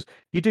haven't because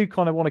you do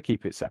kind of want to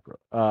keep it separate.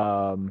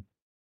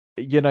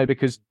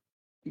 Because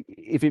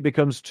if it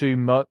becomes too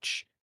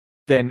much,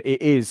 then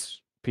it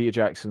is Peter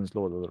Jackson's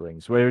Lord of the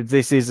Rings, where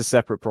this is a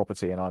separate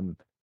property, and I'm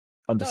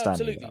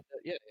understanding absolutely. that.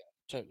 Yeah,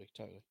 totally.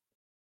 Okay.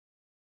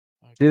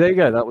 See, there you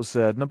go. That was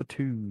number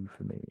 2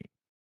 for me.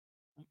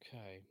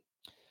 Okay.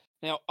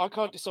 Now, I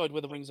can't decide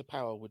whether Rings of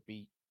Power would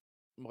be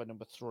my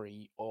number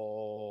 3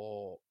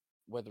 or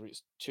whether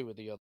it's 2 of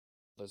the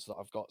others that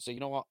I've got. So you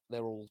know what?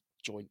 They're all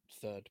joint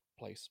 3rd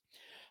place.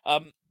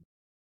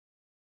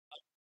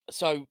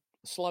 So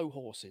Slow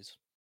Horses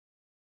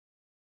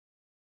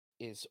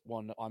is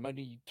one. I'm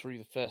only through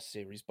the first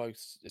series.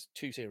 There's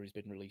 2 series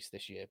been released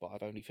this year, but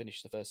I've only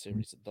finished the first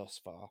series thus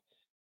far.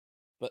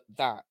 But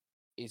that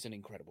is an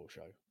incredible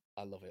show.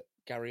 I love it.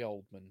 Gary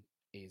Oldman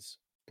is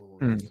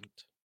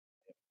brilliant.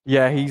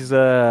 Yeah, he's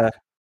I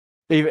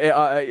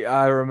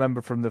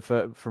remember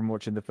from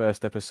watching the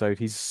first episode,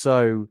 he's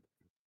so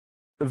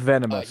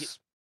venomous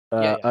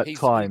at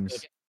times.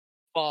 He's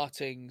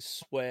farting,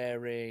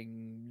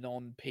 swearing,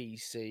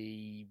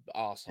 non-PC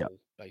arsehole,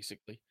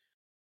 basically.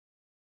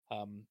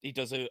 He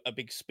does a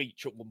big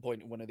speech at one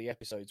point in one of the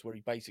episodes where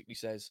he basically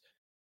says,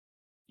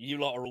 "You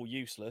lot are all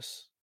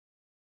useless,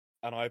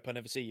 and I hope I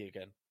never see you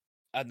again."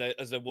 And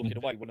as they're walking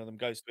away, one of them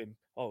goes to him,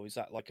 "Oh, is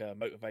that like a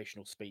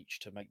motivational speech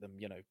to make them,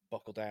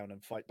 buckle down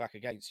and fight back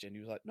against you?" And he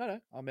was like, "No,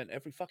 I meant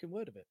every fucking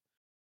word of it."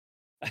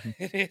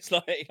 It's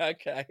like,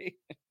 okay.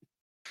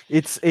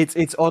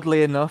 It's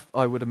oddly enough,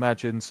 I would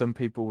imagine some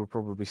people would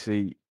probably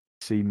see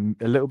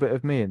a little bit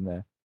of me in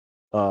there.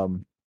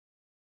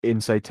 in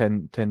say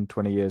 10,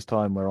 20 years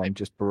time, where I'm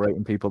just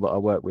berating people that I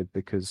work with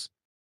because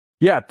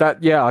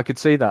I could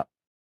see that.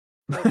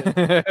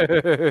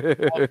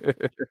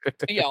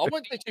 Yeah, I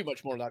won't say too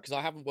much more on that because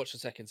I haven't watched the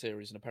second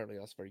series, and apparently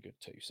that's very good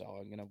too. So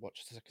I'm going to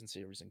watch the second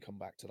series and come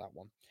back to that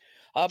one.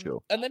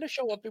 Sure. And then a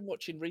show I've been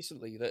watching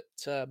recently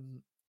that,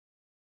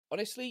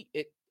 honestly,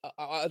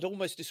 I'd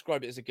almost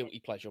describe it as a guilty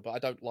pleasure, but I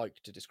don't like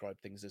to describe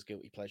things as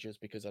guilty pleasures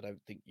because I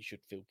don't think you should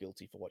feel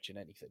guilty for watching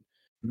anything.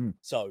 Mm.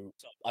 So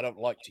I don't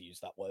like to use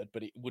that word,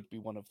 but it would be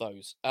one of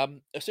those. A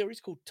series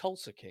called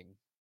Tulsa King,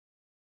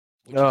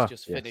 which is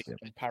just finished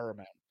on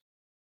Paramount.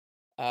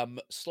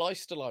 Sly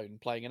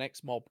Stallone playing an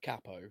ex-mob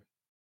capo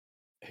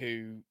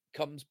who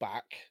comes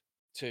back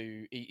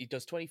to he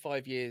does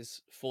 25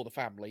 years for the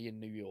family in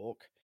New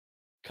York,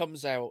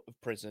 comes out of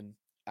prison,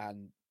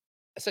 and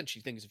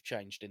essentially things have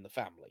changed in the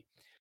family.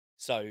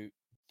 So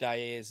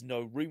there's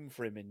no room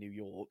for him in New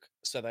York.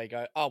 So they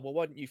go, oh, well,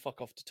 why don't you fuck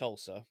off to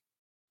Tulsa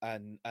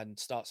and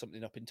start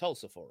something up in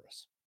Tulsa for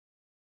us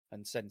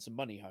and send some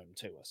money home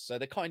to us. So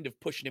they're kind of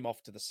pushing him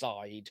off to the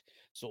side,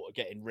 sort of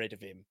getting rid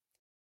of him.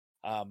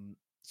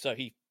 So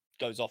he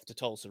goes off to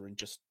Tulsa and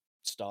just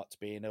starts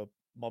being a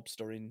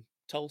mobster in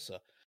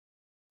Tulsa.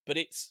 But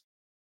it's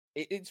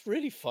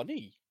really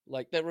funny.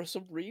 Like, there are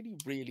some really,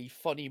 really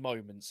funny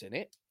moments in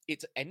it.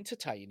 It's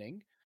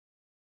entertaining.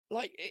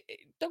 Like,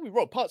 don't be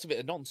wrong, parts of it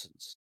are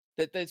nonsense.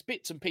 There's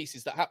bits and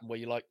pieces that happen where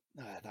you're like,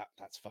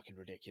 that's fucking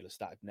ridiculous.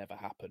 That'd never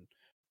happen.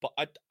 But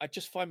I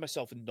just find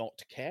myself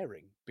not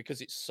caring because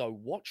it's so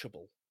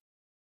watchable.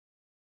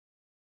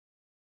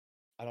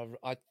 And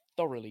I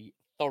thoroughly,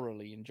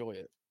 thoroughly enjoy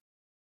it.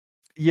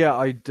 Yeah,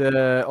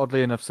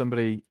 oddly enough,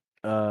 somebody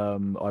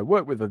I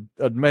work with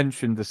had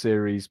mentioned the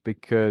series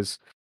because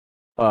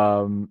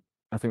I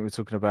think we were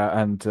talking about,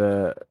 and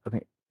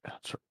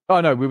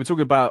we were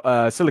talking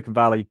about Silicon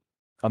Valley,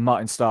 and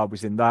Martin Starr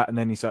was in that, and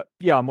then he said,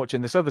 "Yeah, I'm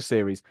watching this other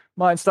series.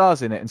 Martin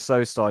Starr's in it, and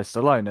so is Sly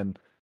Stallone," and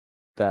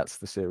that's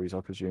the series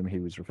I presume he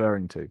was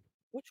referring to.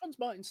 Which one's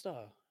Martin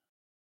Starr?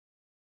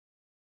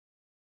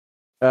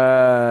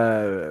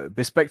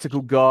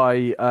 Bespectacled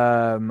guy.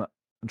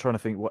 I'm trying to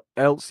think what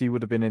else he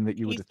would have been in that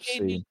you would have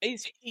seen.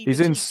 He's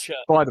in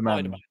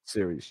Spider-Man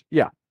series.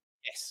 Yeah.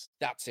 Yes,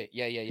 that's it.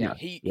 Yeah.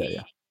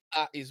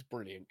 That is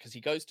brilliant because he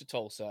goes to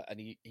Tulsa and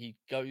he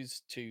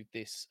goes to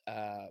this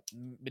a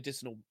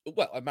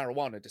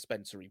marijuana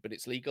dispensary, but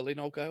it's legal in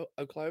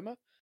Oklahoma.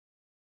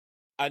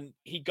 And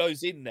he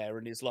goes in there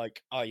and is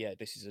like, "Oh yeah,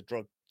 this is a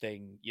drug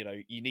thing. You know,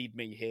 you need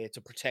me here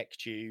to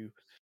protect you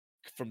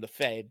from the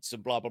feds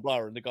and blah blah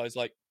blah." And the guy's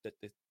like,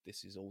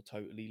 "This is all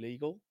totally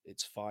legal.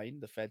 It's fine.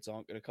 The feds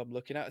aren't going to come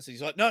looking at us." And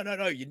he's like,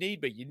 "No, you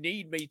need me. You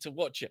need me to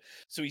watch it."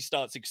 So he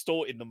starts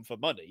extorting them for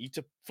money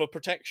for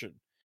protection,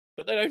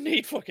 but they don't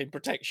need fucking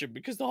protection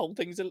because the whole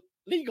thing's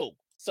illegal,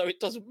 so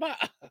it doesn't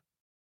matter.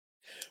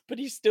 But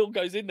he still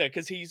goes in there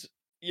because he's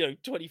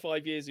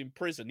 25 years in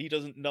prison. He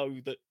doesn't know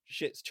that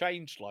shit's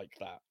changed like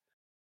that.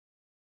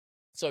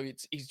 So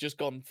he's just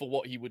gone for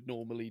what he would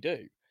normally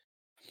do.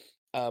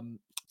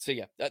 So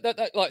yeah,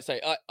 that like I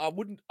say,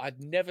 I'd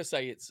never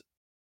say it's,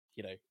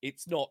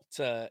 it's not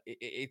going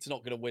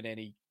to win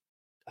any,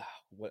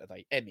 what are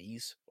they,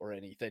 Emmys or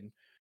anything,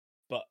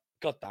 but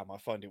goddamn, I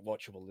find it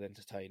watchable and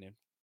entertaining.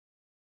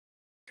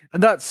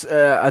 And that's,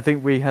 I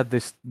think we had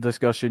this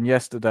discussion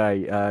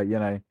yesterday.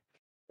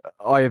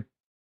 I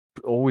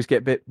always get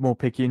a bit more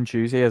picky and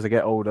choosy as I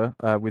get older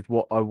with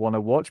what I want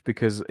to watch,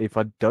 because if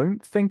I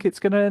don't think it's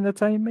going to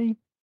entertain me,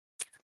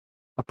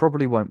 I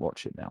probably won't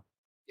watch it now.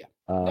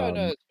 No,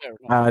 it's fair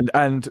enough.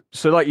 And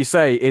so, like you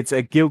say, it's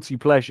a guilty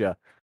pleasure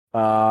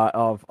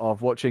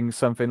of watching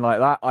something like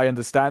that. I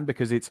understand,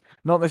 because it's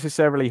not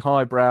necessarily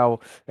highbrow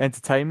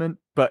entertainment,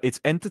 but it's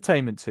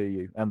entertainment to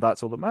you, and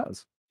that's all that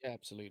matters. Yeah,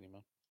 absolutely,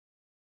 man.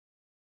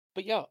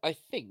 But yeah, I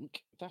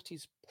think that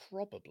is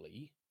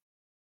probably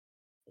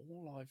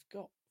all I've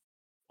got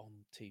on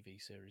TV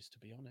series, to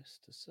be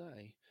honest, to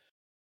say.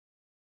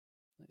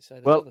 Let's say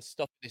there's other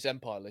stuff in this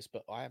Empire list,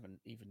 but I haven't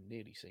even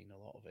nearly seen a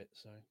lot of it,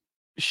 so...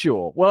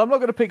 Sure. Well, I'm not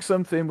going to pick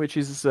something which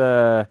is in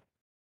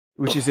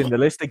the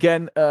list.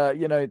 Again,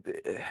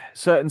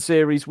 certain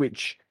series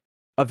which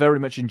I very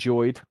much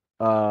enjoyed.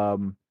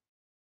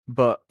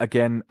 But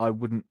again, I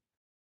wouldn't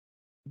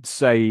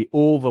say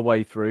all the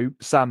way through.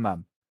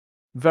 Sandman.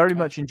 Very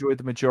much enjoyed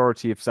the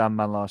majority of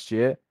Sandman last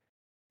year.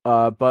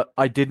 But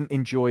I didn't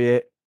enjoy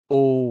it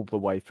all the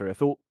way through. I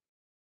thought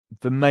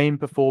the main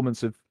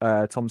performance of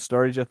Tom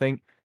Sturridge, I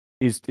think,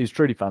 is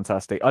truly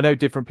fantastic. I know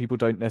different people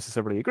don't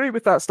necessarily agree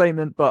with that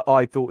statement, but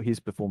I thought his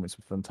performance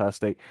was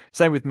fantastic.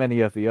 Same with many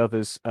of the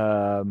others.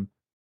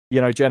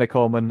 Jenna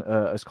Coleman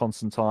as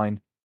Constantine,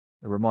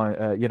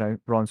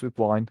 rhymes with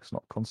wine. It's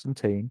not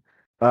Constantine.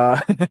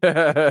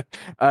 And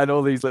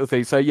all these little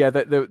things. So yeah,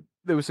 there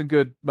were some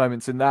good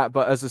moments in that,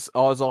 but as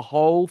a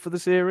whole for the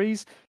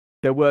series,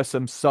 there were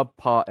some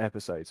subpart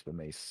episodes for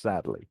me,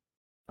 sadly.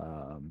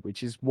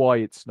 Which is why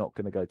it's not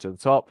going to go to the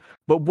top.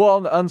 But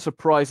one,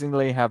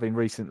 unsurprisingly, having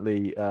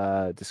recently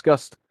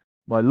discussed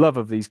my love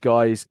of these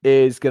guys,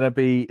 is going to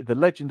be The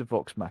Legend of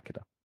Vox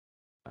Machina.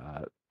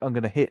 I'm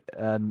gonna hit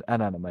an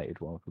animated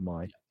one for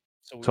my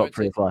So we top won't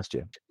 3 say of last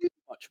year. too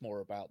much more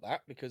about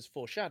that because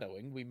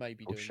foreshadowing, we may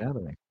be doing that.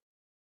 Foreshadowing.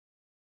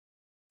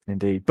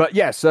 Indeed. But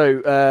yeah,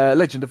 so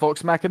Legend of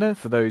Vox Machina,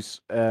 for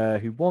those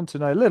who want to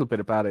know a little bit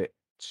about it,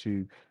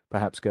 to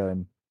perhaps go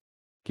and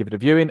give it a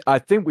viewing. I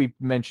think we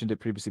mentioned it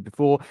previously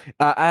before.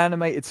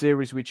 Animated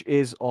series which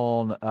is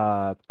on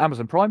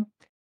Amazon Prime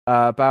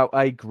about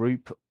a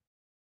group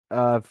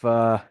of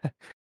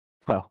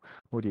well,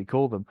 what do you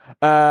call them?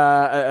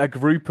 A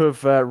group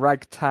of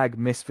ragtag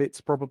misfits,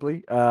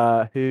 probably,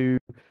 who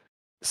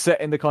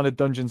set in the kind of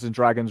Dungeons and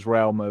Dragons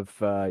realm of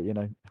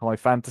high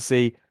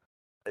fantasy.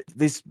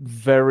 This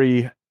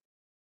very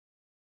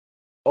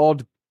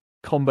odd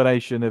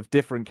combination of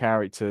different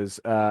characters,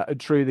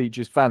 truly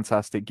just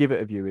fantastic. Give it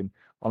a viewing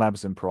on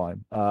Amazon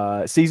Prime.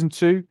 Season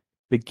 2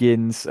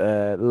 begins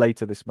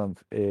later this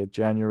month,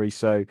 January.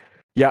 So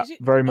yeah,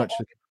 very much.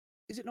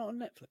 Is it not on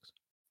Netflix?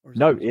 Or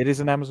No, it is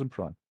an Amazon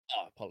Prime.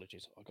 Oh,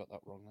 apologies, I got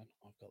that wrong then.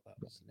 I've got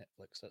that as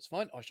Netflix. That's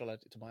fine. I shall add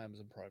it to my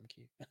Amazon Prime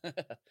queue.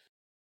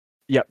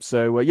 Yep.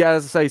 So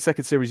as I say,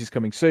 second series is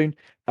coming soon.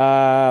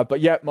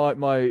 But yeah,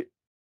 my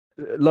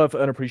love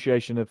and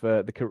appreciation of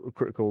the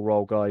Critical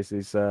Role guys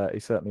is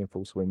certainly in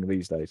full swing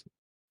these days.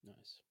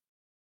 Nice.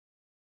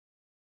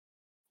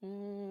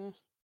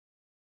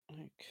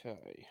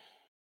 Okay.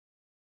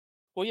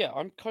 Well, yeah,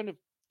 I'm kind of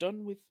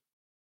done with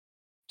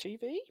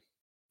TV.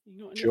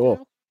 You got anything Sure.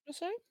 else to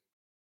say?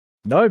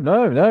 No.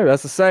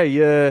 As I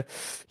say,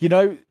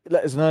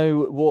 let us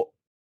know what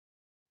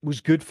was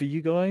good for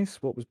you guys,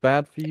 what was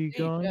bad for you Indeed,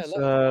 yeah, guys. let us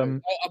know.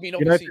 I mean,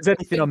 If obviously, there's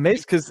anything I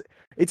missed, because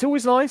it's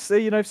always nice,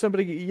 if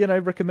somebody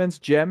recommends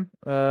Gem.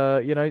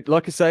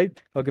 Like I say,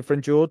 our good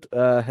friend Jord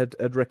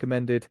had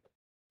recommended,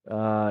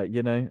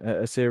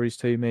 a series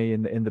to me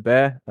in the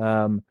Bear.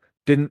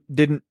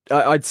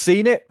 I'd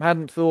seen it,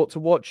 hadn't thought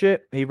to watch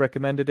it. He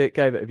recommended it,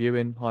 gave it a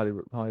viewing,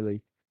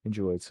 highly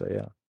enjoyed. So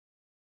yeah.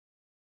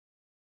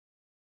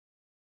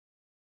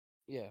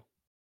 Yeah.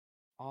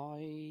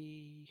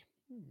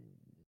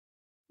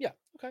 Yeah,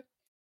 okay.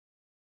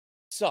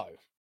 So,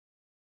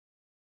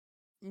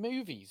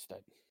 movies then.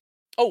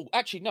 Oh,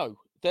 actually, no.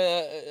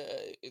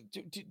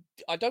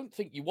 I don't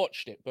think you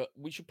watched it, but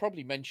we should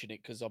probably mention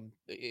it because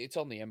it's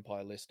on the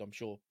Empire list. I'm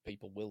sure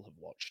people will have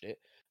watched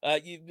it.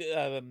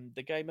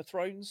 The Game of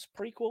Thrones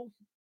prequel,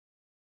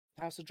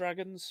 House of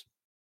Dragons.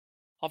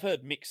 I've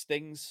heard mixed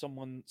things.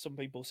 Some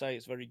people say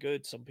it's very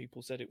good. Some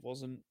people said it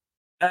wasn't.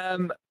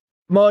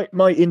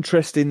 My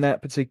interest in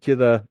that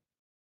particular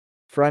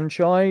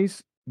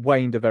franchise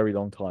waned a very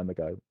long time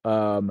ago.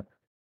 Was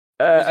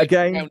it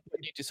Again, around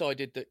when you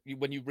decided that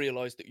when you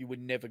realised that you were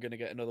never going to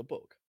get another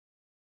book?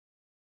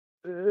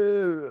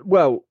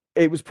 well,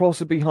 it was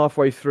possibly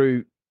halfway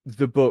through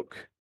the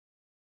book,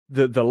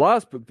 the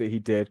last book that he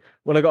did,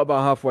 when I got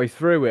about halfway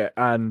through it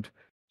and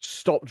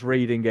stopped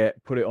reading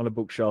it, put it on a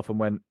bookshelf, and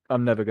went,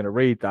 I'm never going to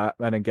read that,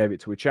 and then gave it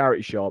to a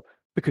charity shop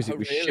because it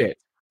was shit.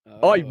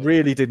 I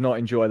really did not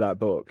enjoy that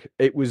book.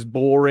 It was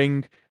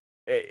boring.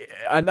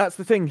 And that's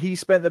the thing. He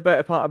spent the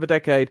better part of a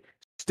decade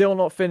still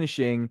not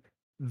finishing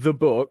the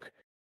book.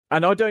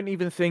 And I don't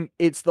even think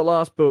it's the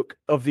last book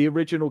of the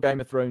original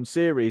Game of Thrones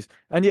series.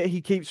 And yet he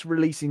keeps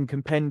releasing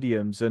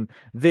compendiums and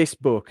this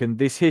book and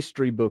this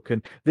history book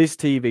and this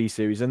TV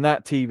series and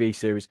that TV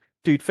series.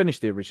 Dude, finish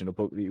the original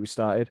book that you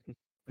started.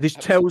 This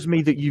tells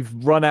me that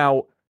you've run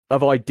out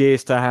of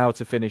ideas to how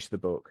to finish the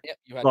book. Yeah,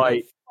 you had no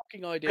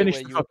fucking idea finish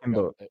where the you fucking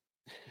were book. with it.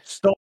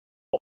 Stop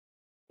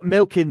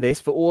milking this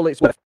for all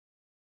it's worth.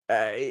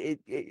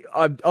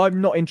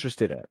 I'm not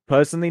interested in it.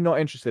 Personally, not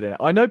interested in it.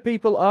 I know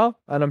people are,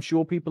 and I'm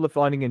sure people are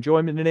finding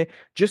enjoyment in it,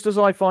 just as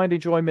I find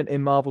enjoyment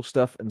in Marvel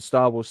stuff and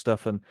Star Wars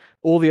stuff and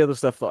all the other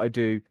stuff that I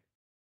do.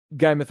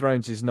 Game of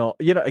Thrones is not,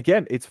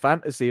 again, it's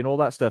fantasy and all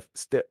that stuff.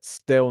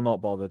 Still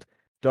not bothered.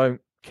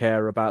 Don't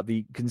care about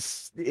the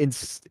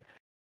consistent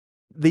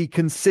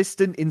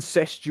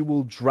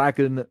incestual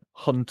dragon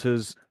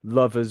hunters,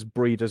 lovers,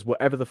 breeders,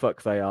 whatever the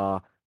fuck they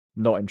are.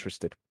 Not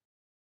interested.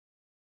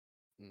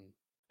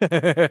 I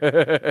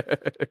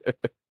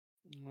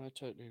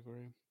totally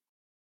agree.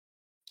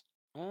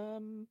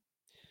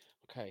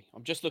 Okay,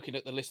 I'm just looking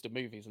at the list of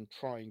movies and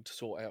trying to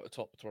sort out a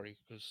top 3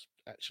 because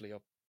actually I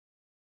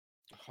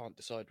can't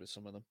decide with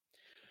some of them.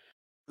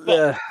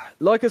 But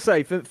like I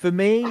say, for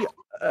me,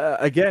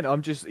 again,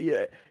 I'm just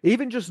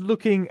even just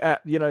looking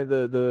at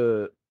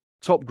the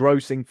top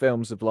grossing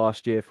films of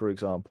last year, for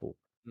example.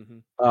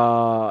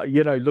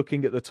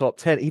 Looking at the top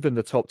 10, even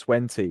the top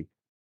 20.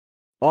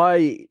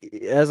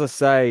 As I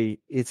say,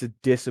 it's a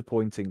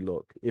disappointing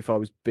look, if I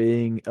was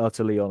being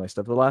utterly honest.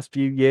 Over the last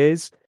few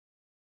years,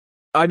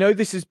 I know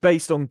this is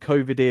based on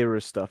COVID era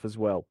stuff as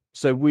well.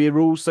 So we're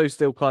also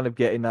still kind of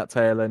getting that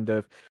tail end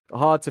of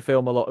hard to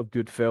film a lot of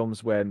good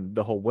films when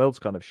the whole world's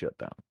kind of shut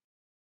down.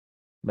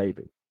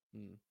 Maybe.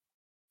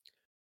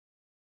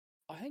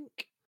 I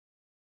think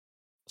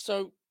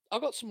so.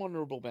 I've got some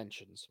honourable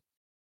mentions.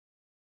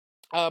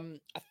 I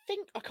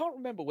think I can't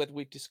remember whether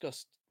I've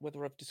discussed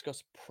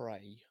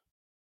Prey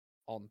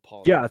on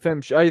pod. Yeah, I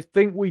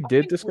think we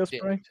did discuss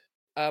Prey.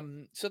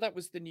 So that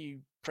was the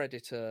new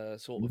Predator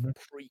sort of Mhm.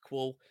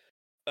 prequel,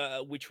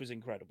 which was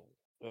incredible.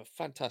 A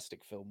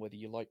fantastic film, whether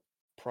you like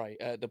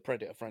the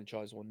Predator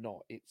franchise or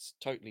not. It's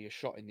totally a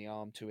shot in the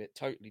arm to it,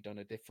 totally done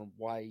a different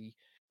way.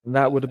 And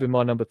that would have been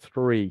my number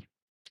 3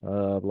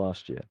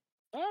 last year.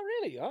 Oh,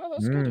 really? Oh,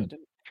 that's good. I Mm.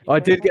 didn't. I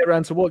Very did get much.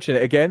 around to watching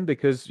it again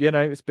because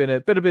it's been a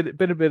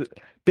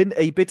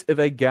bit of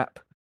a gap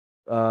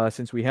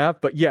since we have.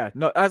 But yeah,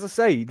 no, as I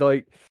say,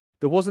 like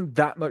there wasn't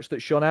that much that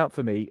shone out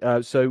for me.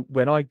 So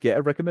when I get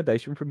a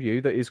recommendation from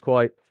you that is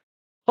quite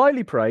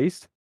highly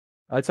praised,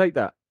 I take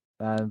that.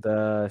 And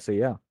so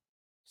yeah.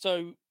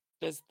 So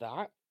there's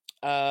that.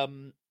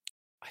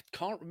 I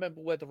can't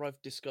remember whether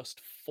I've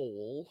discussed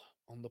Fall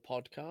on the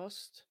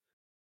podcast,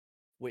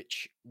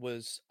 which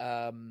was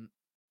a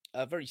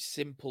very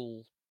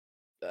simple,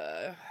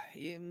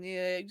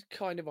 yeah,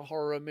 kind of a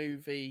horror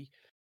movie,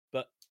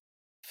 but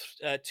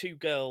two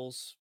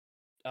girls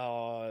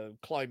are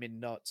climbing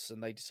nuts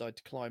and they decide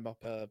to climb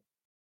up a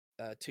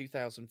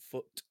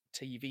 2,000-foot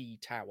TV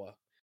tower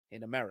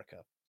in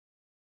America.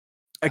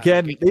 And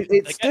Again, they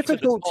it's get to the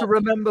difficult to top.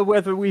 remember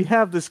whether we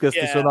have discussed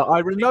this or Yeah, not.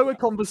 I know a but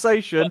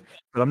conversation,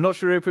 but I'm not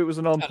sure if it was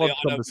an on-pod I know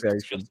we've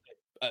conversation. discussed it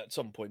at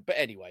some point, but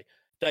anyway,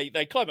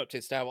 they climb up to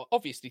this tower.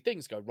 Obviously,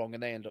 things go wrong,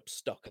 and they end up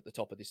stuck at the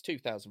top of this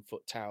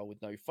 2,000-foot tower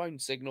with no phone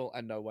signal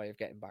and no way of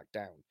getting back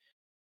down.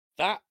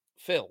 That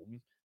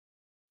film,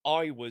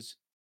 I was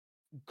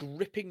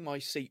gripping my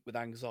seat with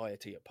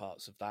anxiety at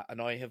parts of that,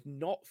 and I have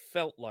not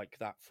felt like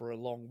that for a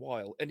long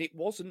while. And it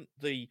wasn't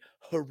the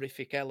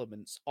horrific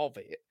elements of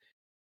it;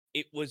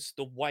 it was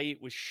the way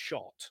it was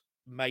shot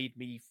made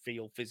me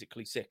feel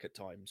physically sick at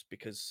times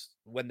because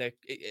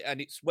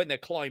it's when they're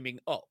climbing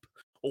up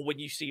or when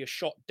you see a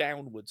shot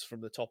downwards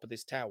from the top of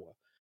this tower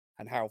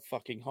and how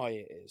fucking high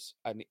it is,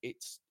 and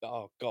it's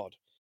oh god.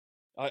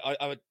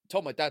 I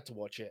told my dad to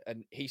watch it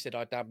and he said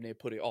I damn near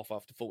put it off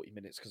after 40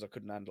 minutes because I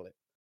couldn't handle it,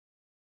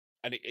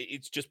 and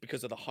it's just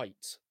because of the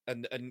height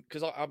and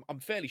because I'm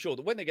fairly sure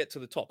that when they get to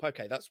the top,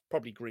 okay, that's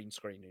probably green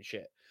screen and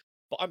shit,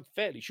 but I'm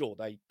fairly sure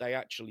they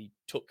actually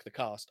took the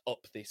cast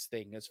up this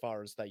thing as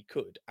far as they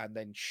could and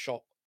then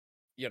shot,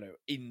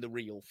 in the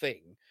real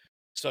thing,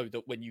 so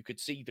that when you could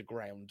see the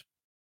ground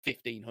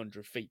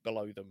 1,500 feet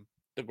below them,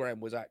 the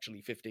ground was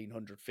actually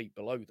 1,500 feet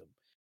below them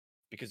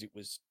because it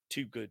was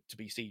too good to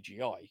be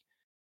CGI.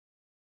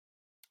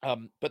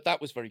 But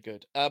that was very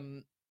good.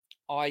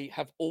 I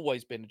have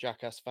always been a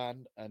Jackass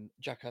fan, and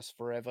Jackass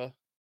Forever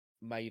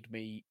made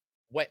me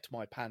wet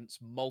my pants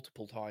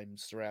multiple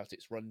times throughout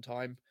its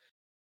runtime.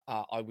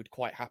 I would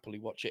quite happily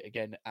watch it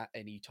again at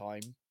any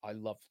time. I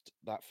loved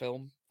that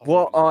film. I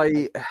thought Well,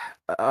 it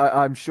was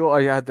I'm sure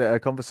I had a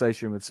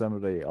conversation with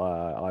somebody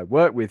I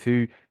work with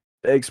who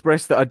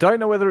expressed that I don't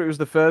know whether it was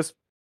the first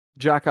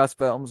Jackass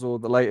films or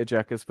the later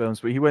Jackass films,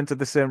 but he went to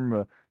the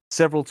cinema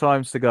several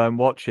times to go and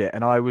watch it,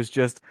 and I was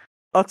just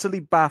utterly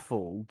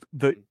baffled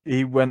that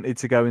he wanted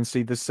to go and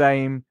see the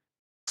same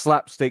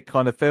slapstick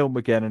kind of film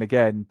again and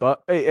again.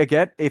 But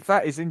again, if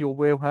that is in your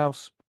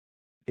wheelhouse,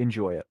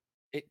 enjoy it.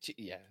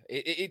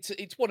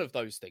 it's one of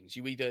those things.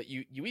 You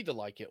either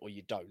like it or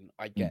you don't.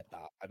 I Mm. get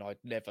that, and I'd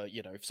never,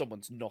 if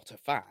someone's not a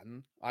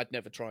fan, I'd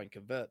never try and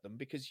convert them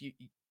because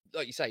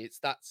like you say, it's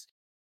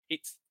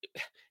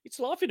it's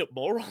laughing at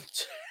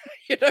morons,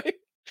 you know,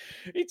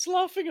 it's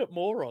laughing at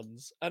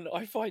morons, and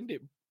I find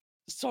it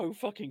so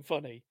fucking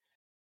funny.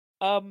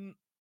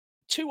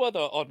 Two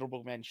other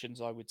honorable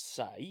mentions I would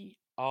say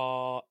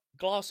are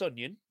Glass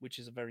Onion, which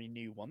is a very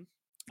new one,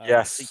 the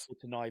Yes. sequel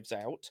to Knives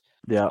Out.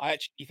 Yeah. I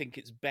actually think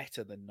it's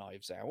better than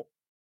Knives Out.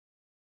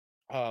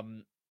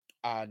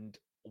 And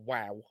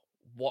wow,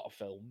 what a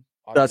film!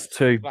 That's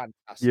 2. You've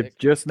Fantastic.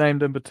 just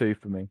named number 2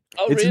 for me.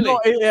 Oh, It's really?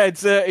 not.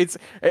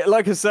 Yeah,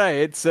 like I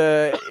say. It's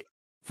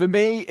for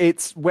me.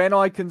 It's when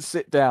I can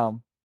sit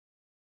down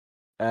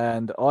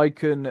and I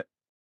can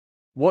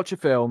watch a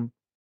film,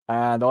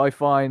 and I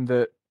find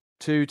that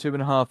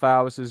 2.5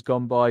 hours has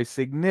gone by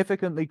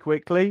significantly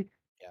quickly.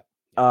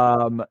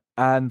 Yeah.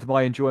 And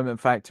my enjoyment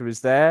factor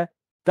is there.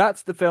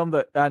 That's the film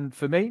and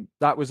for me,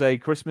 that was a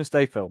Christmas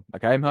Day film. I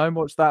came home,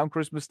 watched that on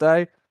Christmas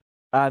Day,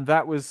 and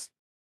that was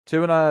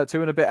 2 and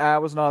a bit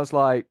hours, and I was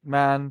like,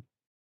 man,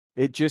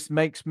 it just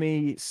makes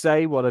me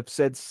say what I've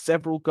said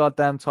several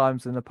goddamn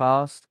times in the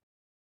past.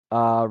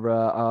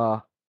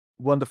 Our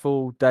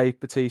wonderful Dave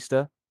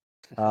Bautista.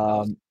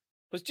 I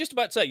was just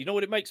about to say, you know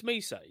what it makes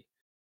me say?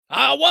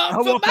 I walk I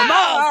for walk for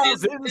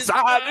miles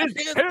inside this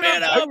pit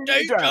pit of of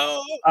danger.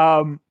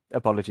 danger.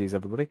 Apologies,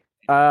 everybody.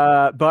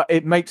 But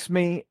it makes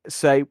me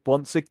say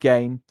once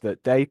again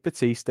that Dave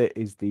Bautista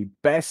is the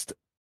best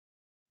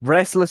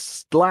wrestler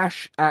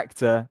 /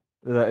 actor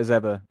that has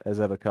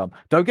ever come.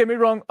 Don't get me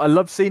wrong, I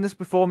love Cena's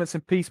performance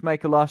in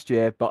Peacemaker last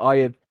year, but I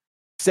have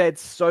said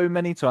so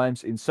many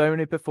times in so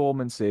many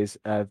performances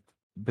of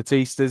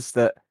Bautista's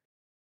that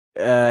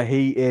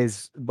he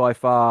is by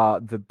far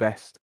the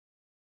best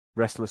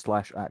wrestler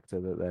 /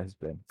 actor that there has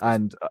been,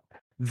 and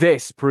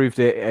this proved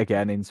it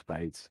again in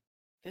spades.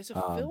 There's a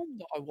film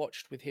that I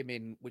watched with him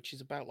in, which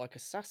is about like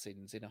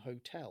assassins in a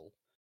hotel,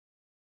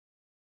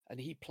 and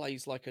he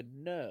plays like a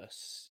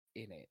nurse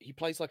in it. He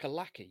plays like a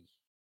lackey.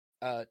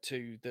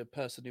 to the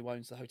person who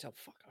owns the hotel.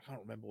 Fuck, I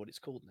can't remember what it's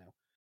called now.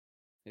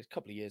 It's a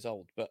couple of years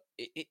old, but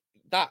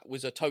that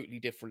was a totally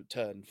different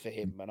turn for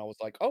him, and I was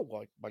like, oh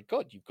my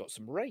god, you've got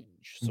some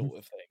range, sort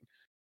of thing.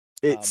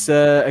 It's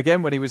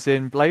again when he was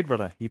in Blade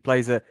Runner, he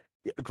plays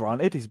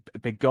granted he's a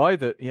big guy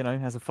that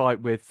has a fight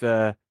with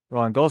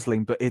Ryan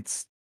Gosling, but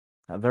it's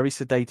a very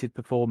sedated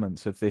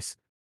performance of this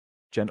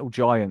gentle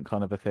giant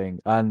kind of a thing.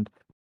 And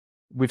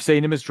we've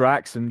seen him as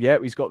Drax, and yeah,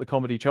 he's got the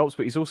comedy chops,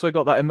 but he's also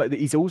got that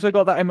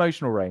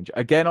emotional range.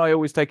 Again, I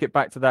always take it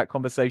back to that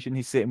conversation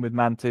he's sitting with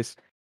Mantis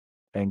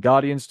in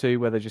Guardians 2,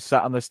 where they just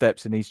sat on the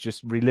steps and he's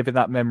just reliving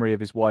that memory of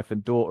his wife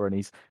and daughter, and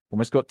he's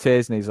almost got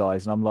tears in his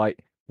eyes. And I'm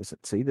like,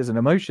 there's an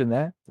emotion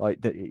there.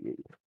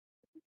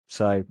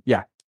 So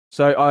yeah.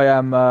 So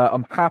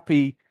I'm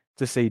happy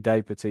to see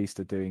Dave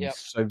Bautista doing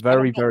so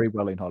very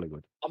well in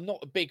Hollywood. I'm not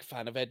a big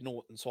fan of Ed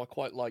Norton, so I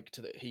quite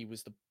liked that he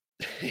was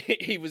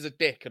he was a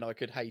dick and I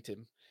could hate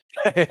him.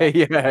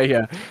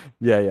 yeah.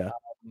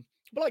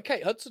 But like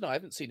Kate Hudson, I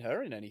haven't seen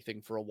her in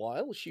anything for a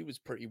while. She was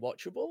pretty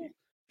watchable.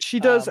 She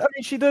does. I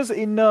mean, she does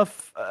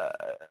enough.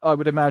 I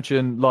would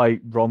imagine,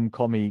 like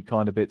rom-commy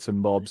kind of bits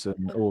and bobs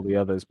and all the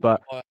others.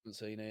 But I haven't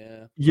seen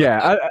it.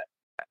 Yeah,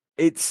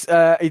 it's.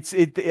 I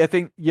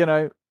think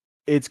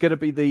it's going to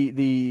be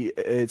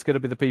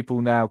the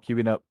people now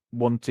queuing up,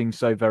 wanting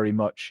so very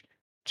much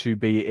to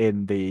be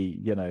in the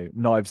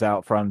Knives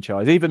Out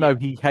franchise, even though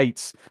he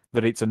hates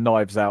that it's a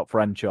Knives Out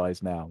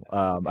franchise now.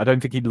 I don't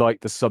think he'd like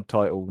the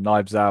subtitle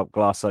Knives Out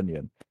Glass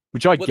Onion,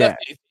 which I get.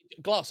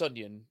 Glass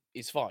Onion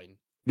is fine.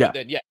 Yeah. But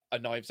then a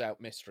Knives Out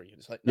mystery. And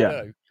it's like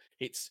no.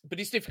 It's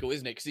difficult,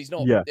 isn't it? Because he's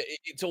not. Yeah.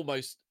 It's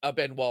almost a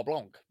Benoit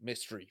Blanc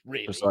mystery,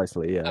 really.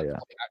 Precisely. Yeah. What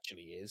it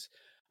actually is.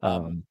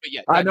 But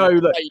yeah, I know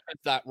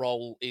that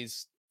role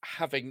is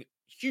having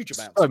huge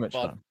amounts so of much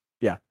fun. fun.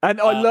 Yeah, and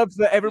I love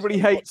that everybody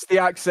hates the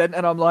accent,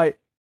 and I'm like,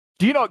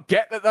 do you not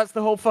get that? That's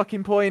the whole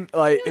fucking point.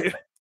 Like,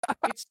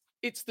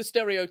 it's the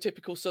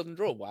stereotypical Southern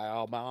drawl.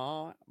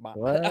 Wow,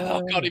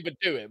 I can't even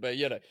do it, but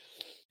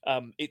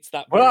it's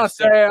that. Well, I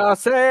say.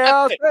 That's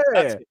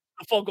it.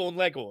 A foghorn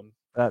leghorn.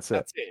 That's it.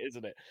 That's it,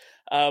 isn't it?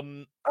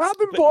 I've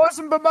been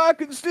poisoned by my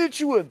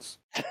constituents.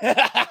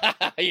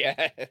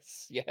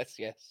 Yes.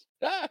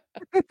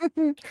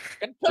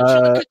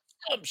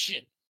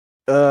 Consumption.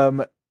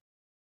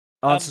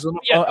 Answers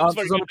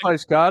on a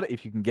postcard,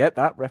 if you can get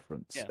that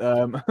reference. Yeah.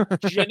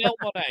 Janelle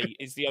Monáe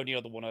is the only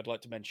other one I'd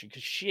like to mention,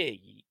 because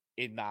she,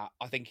 in that,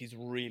 I think is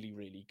really,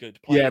 really good.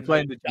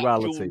 Playing the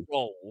duality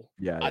role,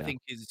 I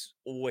think is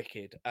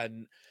wicked.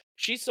 And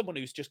she's someone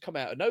who's just come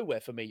out of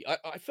nowhere for me.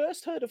 I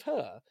first heard of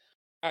her,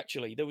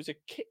 actually. There was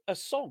a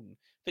song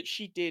that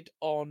she did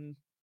on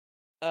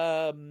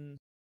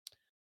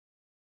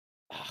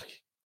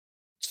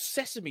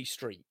Sesame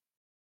Street.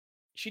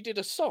 She did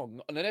a song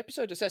on an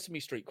episode of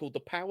Sesame Street called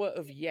The Power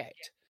of Yet.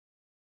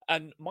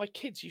 And my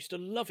kids used to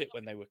love it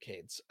when they were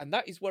kids. And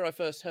that is where I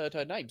first heard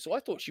her name. So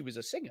I thought she was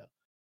a singer.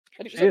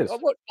 And it was I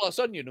watched Glass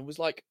Onion and was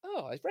like,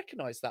 oh, I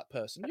recognise that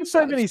person. There's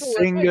so many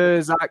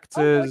singers,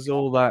 actors,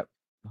 all that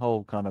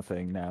whole kind of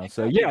thing now.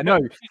 Exactly. So, yeah, no.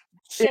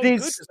 So it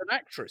is good as an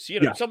actress.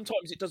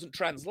 Sometimes it doesn't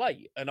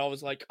translate. And I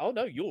was like, oh,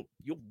 no, you're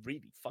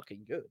really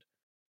fucking good.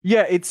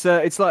 Yeah, it's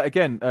like,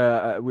 again,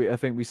 I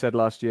think we said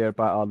last year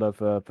about our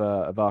love of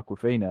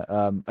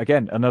Awkwafina.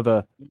 Again,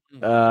 another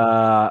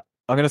I'm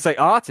going to say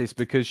artist,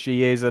 because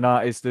she is an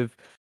artist of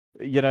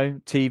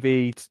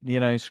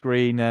TV,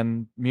 screen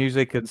and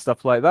music and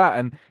stuff like that.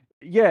 And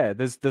yeah,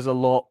 there's a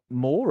lot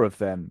more of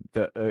them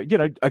that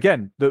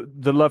again,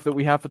 the love that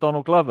we have for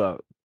Donald Glover,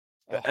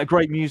 a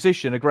great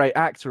musician, a great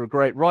actor, a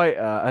great writer,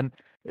 and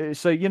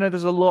so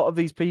there's a lot of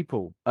these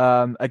people.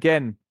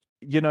 Again,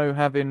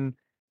 having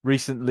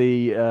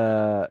recently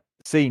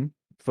seen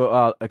for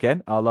our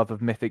love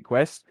of Mythic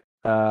Quest,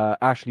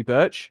 Ashley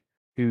Birch,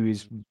 who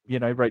is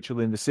Rachel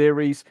in the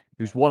series,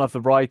 who's one of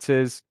the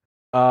writers,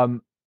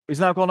 has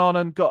now gone on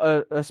and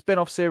got a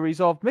spin-off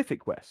series of Mythic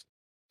Quest.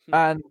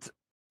 And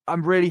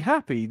I'm really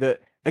happy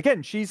that,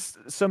 again, she's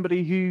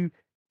somebody who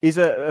is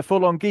a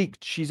full-on geek.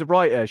 She's a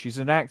writer, she's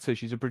an actor,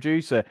 she's a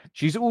producer,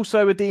 she's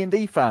also a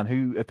D&D fan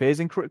who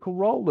appears in Critical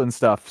Role and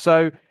stuff.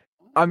 So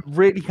I'm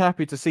really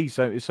happy to see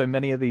so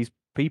many of these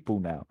people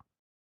now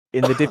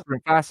in the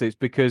different facets,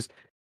 because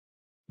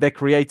their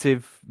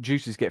creative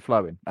juices get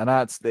flowing, and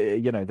that's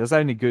there's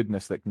only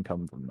goodness that can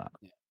come from that.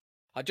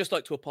 I'd just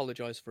like to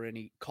apologise for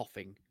any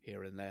coughing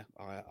here and there.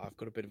 I've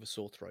got a bit of a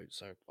sore throat,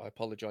 so I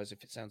apologise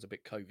if it sounds a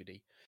bit COVID-y,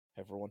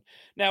 everyone.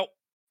 Now,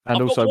 and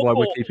also why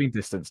we're keeping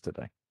distance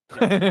today.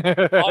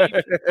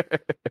 I've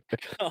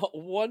got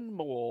one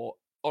more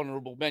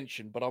honourable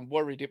mention, but I'm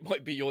worried it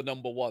might be your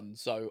number one,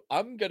 so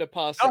I'm going to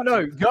pass. Oh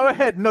no, go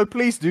ahead. No,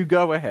 please do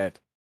go ahead.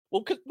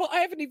 Well, but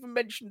I haven't even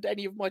mentioned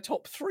any of my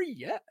top three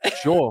yet.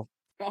 Sure,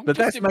 but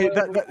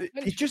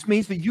it just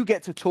means that you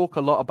get to talk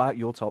a lot about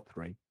your top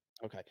three.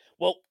 Okay.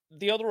 Well,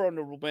 the other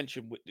honourable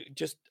mention,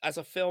 just as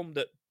a film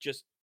that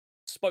just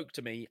spoke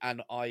to me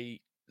and I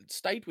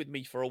stayed with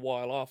me for a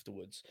while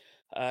afterwards,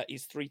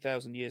 is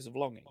 3,000 Years of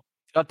Longing.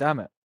 God damn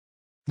it!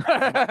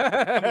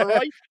 Am I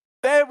right?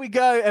 There we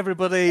go,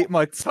 everybody.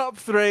 My top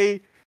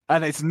three.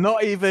 And it's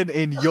not even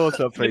in your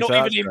top three. You're not so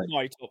even that's in great.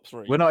 my top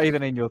three. We're not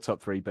even in your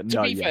top three, but To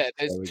no, be yes, fair,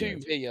 there's there we two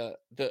go. here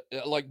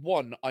that, like,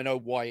 one, I know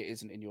why it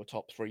isn't in your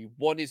top three.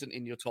 One isn't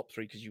in your top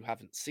three because you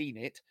haven't seen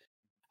it.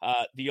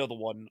 The other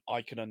one,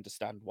 I can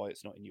understand why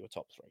it's not in your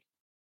top three.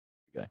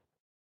 Okay.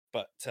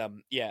 But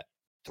yeah,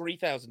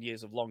 3,000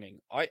 Years of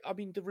Longing. I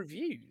mean, the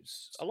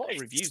reviews, a lot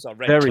of reviews I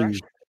read. Very,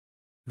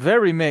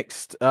 very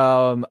mixed.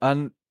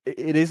 And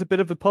it is a bit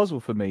of a puzzle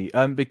for me.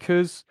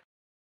 Because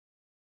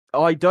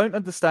I don't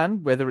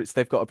understand whether it's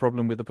they've got a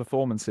problem with the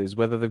performances,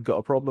 whether they've got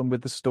a problem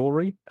with the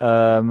story,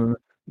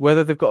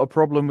 whether they've got a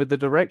problem with the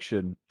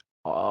direction.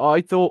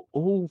 I thought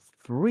all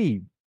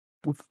three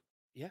were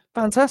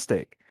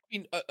fantastic. I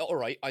mean, all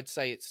right, I'd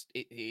say it's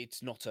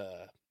not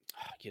a,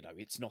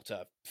 it's not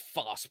a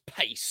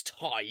fast-paced,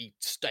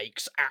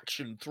 high-stakes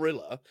action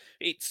thriller.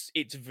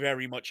 It's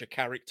very much a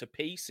character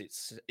piece.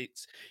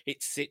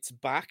 It sits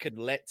back and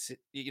lets it,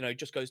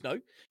 just goes, no,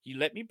 you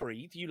let me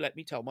breathe, you let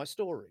me tell my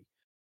story.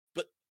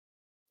 But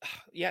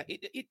yeah,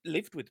 it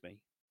lived with me,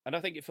 and I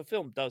think if a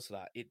film does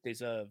that, it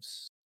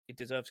deserves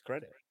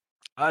credit.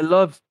 I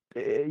love,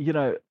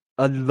 I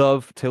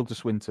love Tilda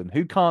Swinton.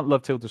 Who can't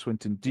love Tilda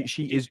Swinton?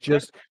 She is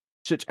just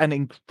such an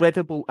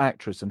incredible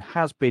actress and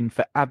has been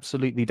for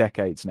absolutely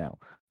decades now.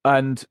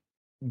 And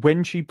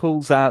when she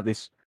pulls out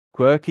this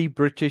quirky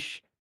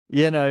British,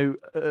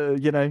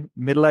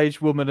 middle-aged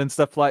woman and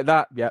stuff like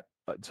that, yeah,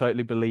 I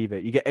totally believe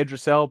it. You get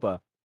Idris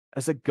Elba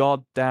as a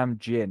goddamn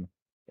djinn,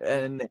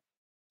 and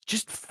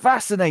just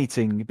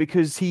fascinating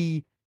because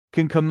he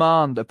can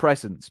command a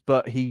presence,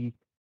 but he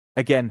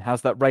again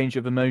has that range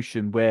of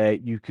emotion where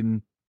you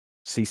can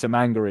see some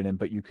anger in him,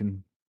 but you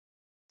can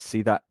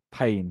see that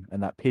pain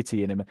and that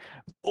pity in him.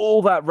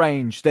 All that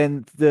range,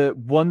 then the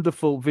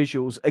wonderful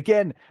visuals.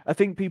 Again, I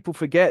think people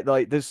forget,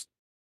 like, there's,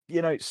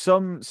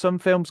 some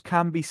films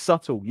can be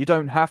subtle. You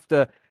don't have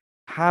to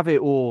have it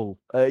all.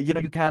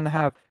 You can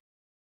have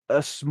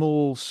a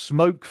small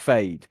smoke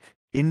fade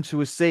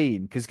into a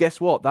scene because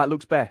guess what? That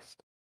looks best.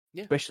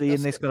 Yeah, especially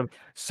in this kind of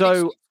It's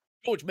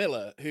George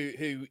Miller,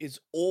 who is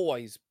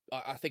always,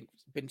 I think,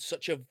 been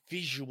such a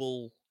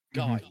visual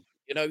guy.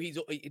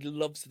 He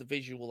loves the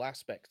visual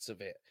aspects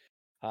of it.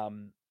 I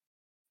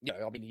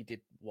mean, he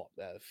did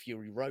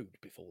Fury Road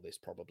before this,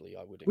 probably.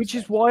 I would. Which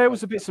is why I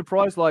was a bit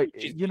surprised. Like,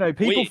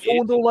 people weird.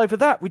 fawned all over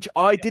that, which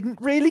I didn't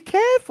really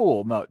care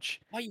for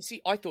much. You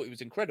see, I thought it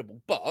was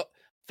incredible, but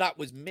that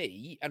was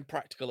me and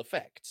practical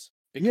effects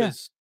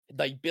because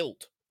they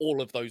built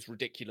all of those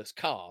ridiculous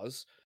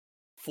cars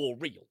for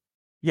real.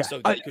 Yeah,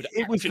 so they could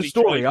it was the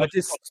story. I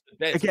just,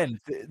 again,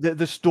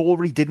 the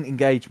story didn't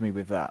engage me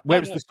with that.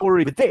 Whereas the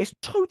story with this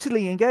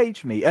totally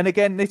engaged me. And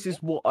again, this is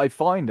what I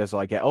find as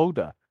I get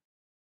older.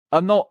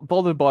 I'm not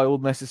bothered by all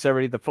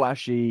necessarily the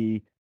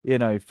flashy,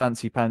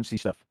 fancy pantsy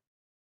stuff.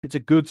 It's a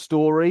good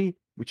story,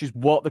 which is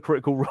what the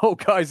Critical Role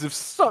guys have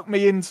sucked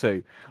me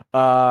into.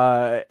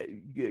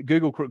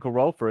 Google Critical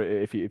Role for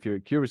it if you're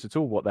curious at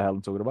all what the hell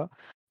I'm talking about.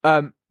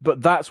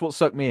 But that's what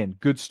sucked me in.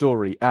 Good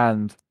story.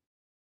 And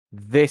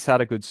this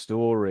had a good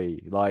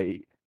story.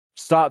 Like,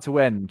 start to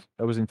end,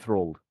 I was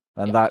enthralled.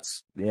 And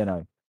that's,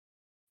 And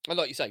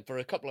like you say, for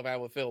a couple of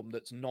hour film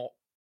that's not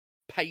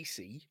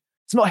pacey.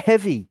 It's not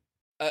heavy.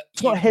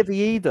 It's not heavy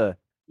either.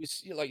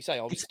 Like you say,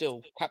 I was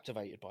still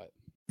captivated by it.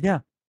 Yeah.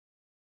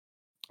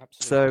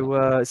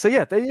 Absolutely. So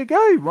yeah, there you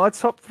go. My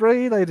top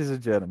three, ladies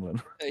and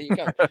gentlemen. There you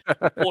go.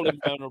 All in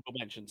vulnerable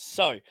mentions.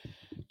 So,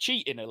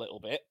 cheating a little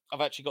bit,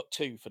 I've actually got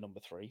two for number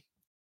three.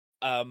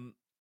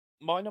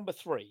 My number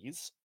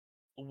threes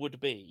would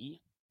be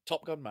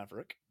Top Gun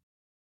Maverick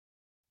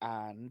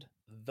and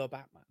The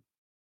Batman.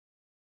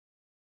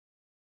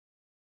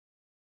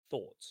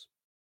 Thoughts?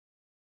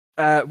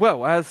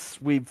 Well, as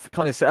we've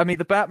kind of said, I mean,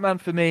 The Batman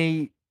for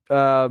me,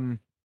 is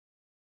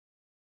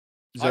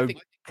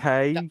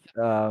okay.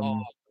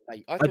 I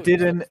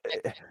didn't.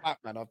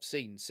 Batman I've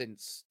seen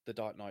since the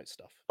Dark Knight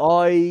stuff.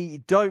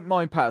 I don't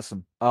mind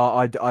Patterson.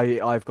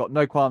 I've got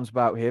no qualms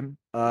about him.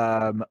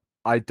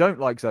 I don't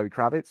like Zoe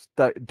Kravitz.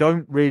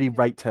 Don't really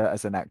rate her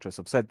as an actress.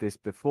 I've said this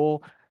before.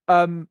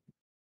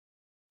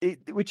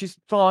 Which is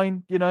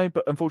fine,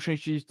 but unfortunately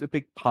she's a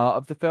big part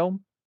of the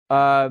film.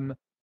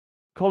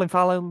 Colin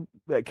Farrell,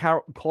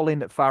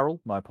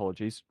 my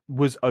apologies,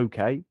 was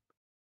okay,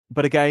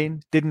 but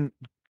again, didn't.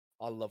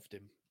 I loved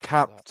him.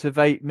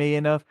 Captivate me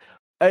enough.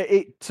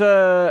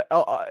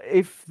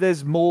 If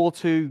there's more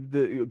to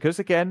because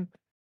again,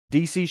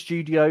 DC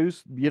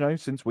Studios,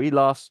 since we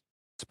last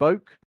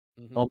spoke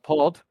on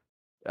pod,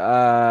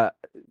 the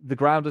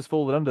ground has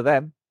fallen under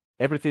them.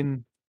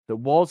 Everything that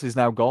was is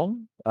now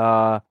gone.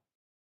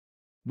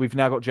 We've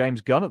now got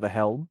James Gunn at the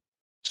helm,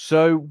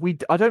 so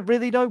I don't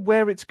really know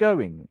where it's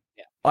going.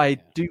 I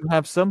do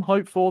have some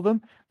hope for them,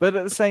 but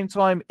at the same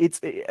time, I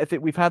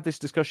think we've had this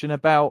discussion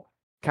about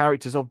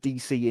characters of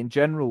DC in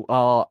general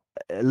are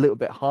a little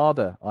bit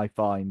harder, I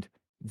find,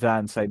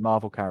 than say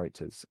Marvel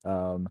characters.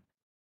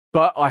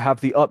 But I have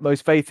the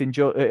utmost faith in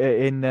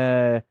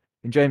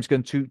James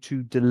Gunn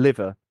to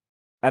deliver,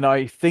 and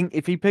I think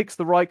if he picks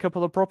the right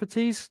couple of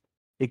properties,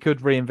 it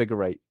could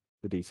reinvigorate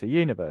the DC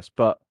universe.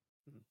 But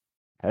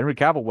Henry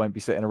Cavill won't be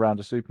sitting around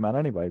a Superman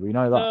anyway. We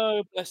know that.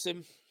 No, bless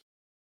him.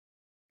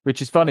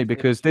 Which is funny Hopefully.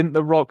 because didn't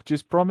The Rock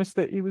just promise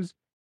that he was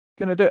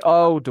going to do it?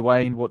 Oh,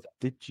 Dwayne, what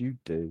did you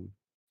do?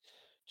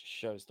 Just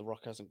shows The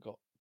Rock hasn't got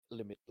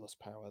limitless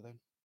power then.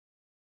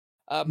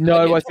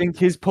 No, again, I think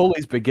his pull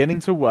is beginning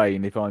to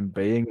wane, if I'm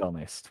being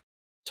honest.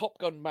 Top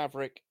Gun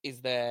Maverick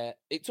is there.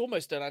 It's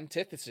almost an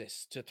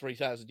antithesis to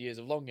 3,000 Years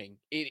of Longing.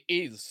 It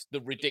is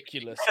the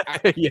ridiculous,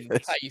 action,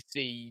 Yes.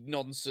 pacey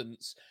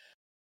nonsense.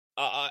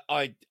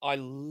 I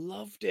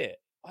loved it.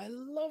 I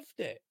loved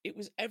it. It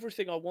was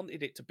everything I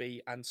wanted it to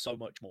be and so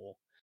much more.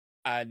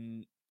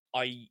 And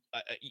I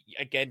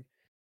again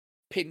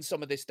pin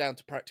some of this down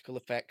to practical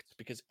effects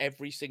because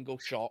every single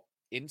shot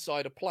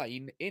inside a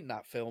plane in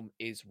that film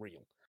is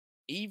real.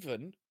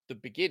 Even the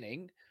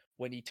beginning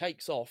when he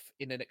takes off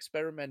in an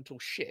experimental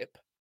ship,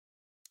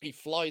 he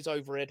flies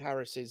over Ed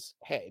Harris's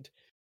head,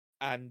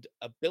 and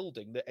a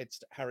building that Ed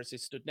Harris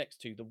is stood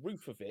next to, the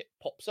roof of it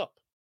pops up.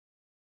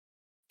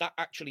 That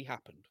actually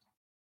happened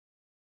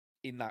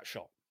in that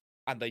shot,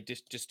 and they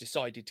just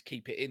decided to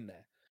keep it in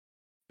there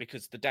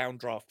because the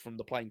downdraft from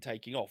the plane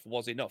taking off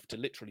was enough to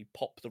literally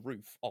pop the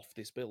roof off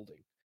this building.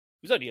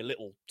 It was only a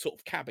little sort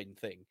of cabin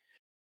thing,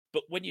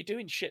 but when you're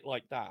doing shit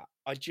like that,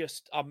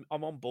 I'm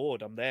on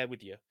board. I'm there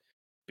with you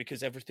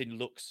because everything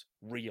looks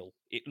real.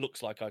 It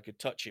looks like I could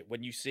touch it.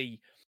 When you see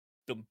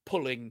them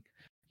pulling,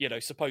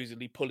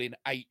 supposedly pulling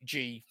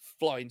 8G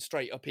flying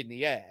straight up in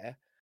the air,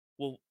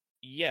 well,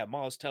 yeah,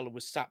 Miles Teller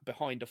was sat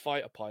behind a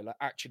fighter pilot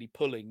actually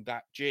pulling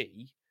that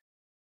G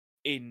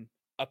in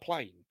a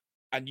plane.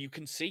 And you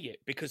can see it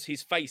because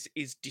his face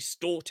is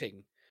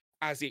distorting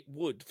as it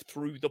would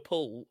through the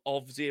pull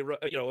of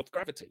of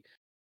gravity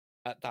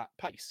at that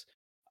pace.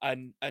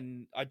 And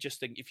I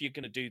just think if you're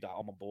going to do that,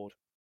 I'm on board.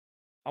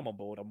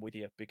 I'm with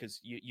you because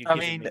you're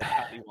giving me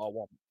exactly what I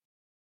want.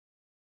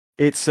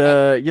 It's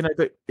don't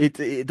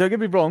get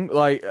me wrong,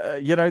 like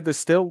there's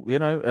still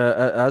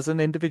as an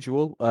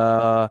individual,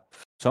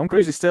 Tom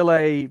Cruise is still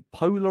a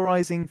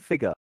polarizing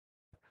figure.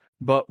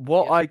 But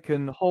what I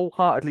can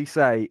wholeheartedly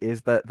say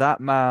is that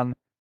man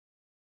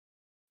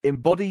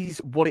embodies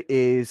what it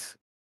is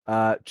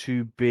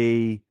to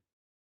be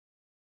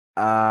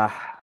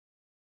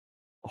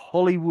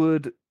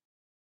Hollywood.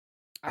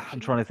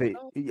 I'm trying to think.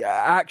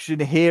 Action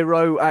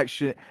hero,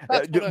 action.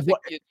 That's what I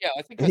think.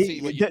 I think I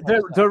see what you're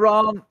there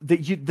aren't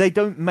that they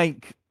don't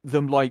make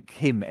them like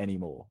him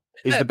anymore.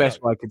 Is the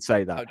best way I could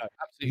say that. No,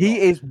 he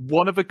is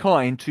one of a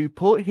kind to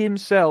put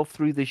himself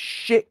through the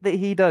shit that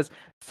he does,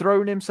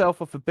 throwing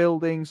himself off of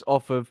buildings,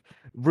 off of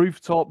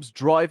rooftops,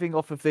 driving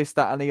off of this,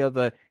 that, and the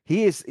other.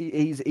 He's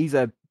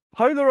a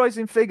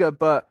polarizing figure,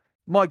 but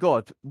my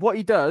God, what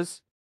he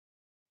does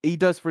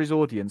for his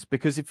audience,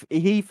 because if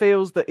he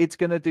feels that it's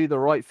going to do the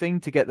right thing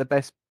to get the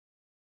best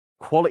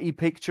quality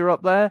picture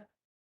up there,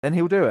 then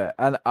he'll do it.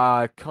 And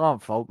I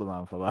can't fault the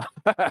man for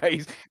that.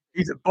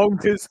 he's a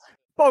bonkers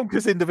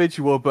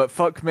individual, but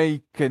fuck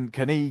me, can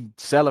he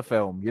sell a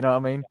film? You know what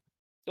I mean?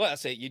 Well,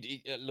 that's it. You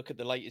look at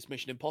the latest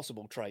Mission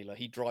Impossible trailer.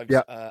 He drives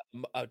a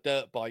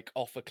dirt bike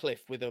off a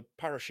cliff with a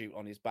parachute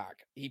on his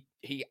back.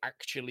 He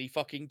actually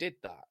fucking did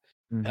that.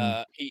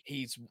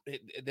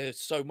 Mm-hmm. There's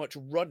so much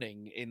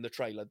running in the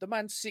trailer. The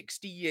man's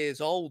 60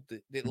 years old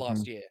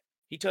last year.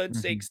 He turned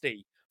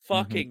 60.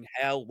 Fucking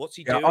hell, what's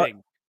he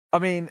doing? I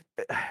mean,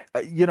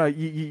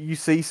 you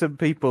see some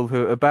people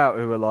who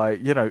are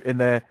like, in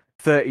their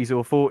 30s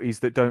or 40s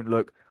that don't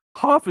look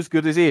half as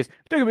good as he is.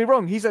 Don't get me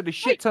wrong, he's had a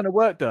shit ton of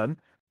work done,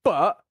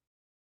 but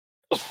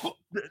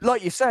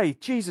like you say,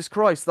 Jesus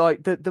Christ,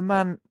 like the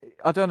man,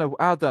 I don't know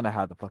how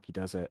the fuck he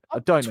does it. I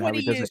don't know how he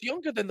does it. 20 years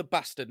younger than the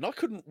bastard, and I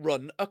couldn't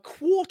run a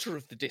quarter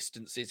of the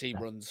distances he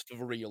runs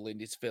for real in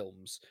his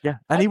films. Yeah,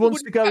 and he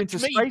wants to go into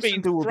space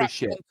and do all this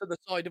shit. Onto the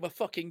side of a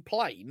fucking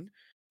plane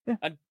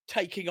and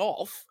taking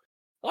off.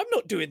 I'm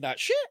not doing that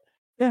shit.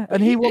 Yeah,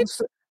 and he wants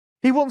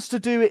to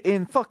do it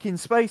in fucking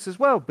space as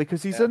well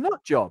because he's a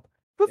nut job.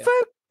 But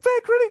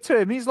fair credit to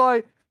him. He's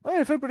like, hey,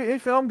 if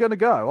I'm gonna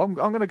go, I'm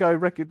gonna go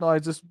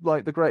recognized as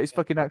like the greatest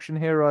fucking action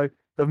hero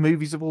of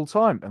movies of all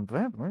time. And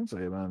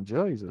man,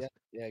 Jesus.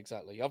 Yeah,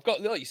 exactly. I've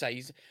got, like you say,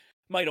 he's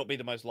may not be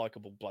the most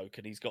likable bloke,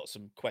 and he's got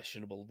some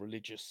questionable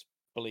religious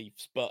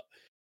beliefs, but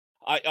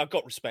I've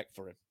got respect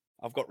for him.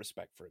 I've got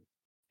respect for him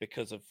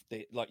because of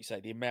like you say,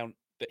 the amount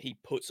that he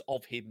puts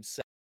of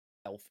himself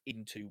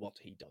into what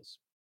he does.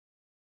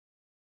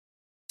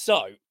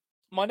 So,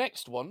 my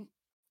next one,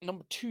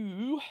 number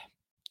 2,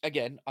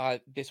 again,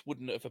 this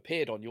wouldn't have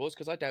appeared on yours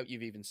because I doubt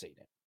you've even seen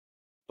it.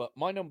 But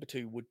my number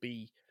 2 would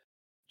be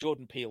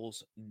Jordan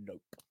Peele's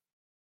Nope.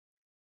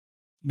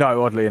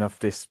 No, oddly enough,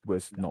 this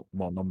was not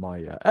one on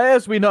my.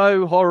 As we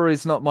know, horror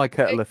is not my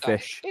kettle of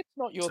fish. It's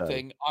not your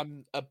thing.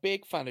 I'm a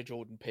big fan of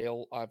Jordan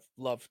Peele. I've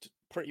loved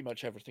pretty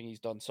much everything he's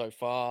done so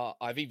far.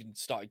 I've even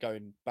started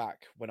going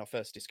back when I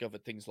first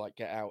discovered things like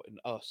Get Out and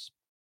Us.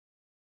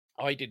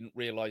 I didn't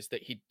realize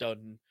that he'd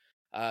done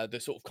the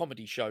sort of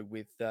comedy show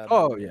with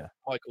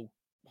Michael.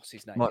 What's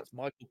his name? It's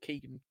Michael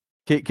Keegan.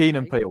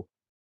 Keenan Peele.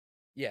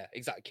 Yeah,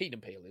 exactly. Keenan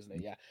Peele, isn't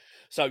it? Yeah.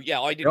 So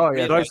yeah, I didn't. Oh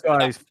yeah, those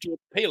guys. Jordan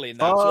Peele in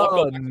that. So I've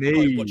got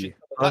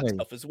that funny.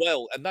 stuff as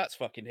well, and that's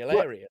fucking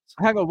hilarious.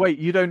 Hang on, wait.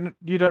 You don't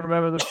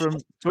remember them from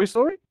Toy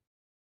Story?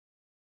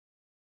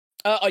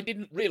 I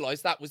didn't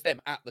realise that was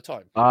them at the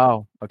time.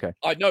 Oh, okay.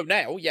 I know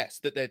now, yes,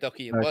 that they're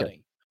Ducky and Okay.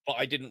 Bunny, but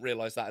I didn't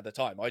realise that at the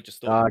time. I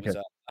just thought it was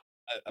Okay.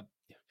 a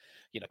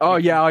you know. Oh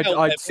you yeah, can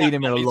tell I'd they're seen black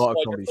him in a bunnies, lot so of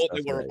I comedy just thought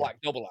stuff. they were Yeah, a yeah.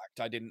 black double act.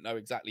 I didn't know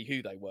exactly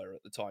who they were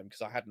at the time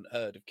because I hadn't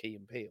heard of Key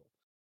and Peele.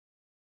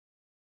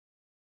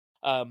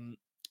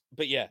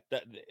 But yeah,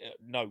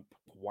 Nope.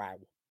 Wow.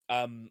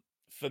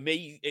 For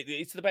me,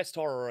 it's the best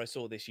horror I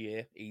saw this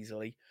year,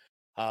 easily.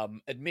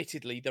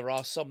 Admittedly, there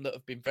are some that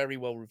have been very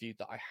well reviewed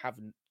that I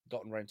haven't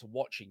gotten around to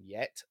watching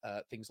yet.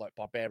 Things like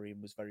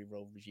Barbarian was very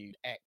well reviewed.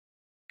 X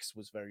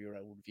was very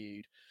well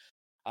reviewed.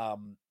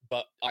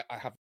 But I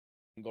haven't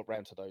got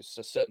round to those.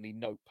 So certainly,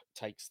 Nope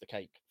takes the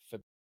cake for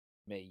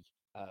me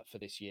for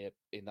this year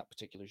in that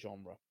particular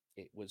genre.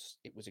 It was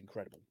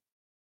incredible,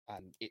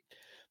 and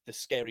the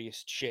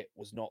scariest shit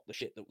was not the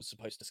shit that was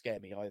supposed to scare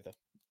me either.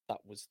 That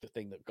was the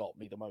thing that got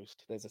me the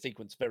most. There's a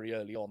sequence very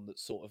early on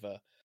that's sort of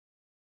a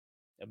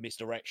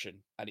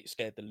misdirection, and it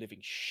scared the living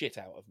shit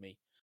out of me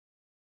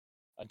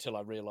until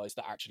I realised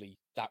that actually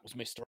that was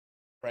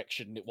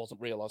misdirection. It wasn't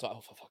real. I was like,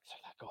 oh, for fuck's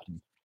sake, God.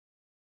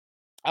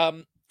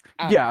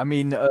 Yeah, I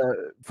mean,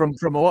 from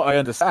what I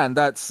understand,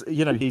 that's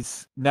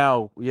he's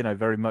now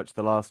very much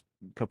the last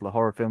couple of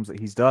horror films that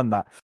he's done,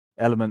 that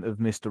element of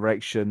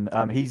misdirection.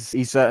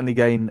 He's certainly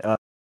gained a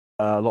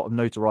lot of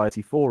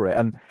notoriety for it,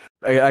 and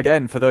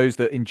again, for those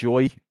that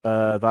enjoy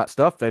that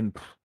stuff, then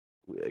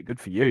good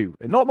for you.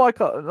 Not my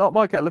kettle, not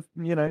my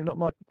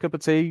cup of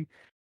tea.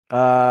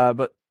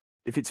 But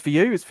if it's for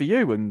you, it's for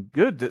you, and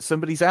good that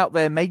somebody's out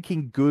there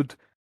making good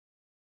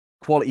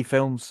quality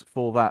films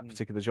for that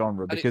particular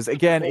genre. Because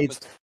again, it's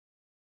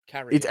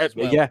as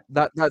well. yeah,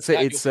 that's it.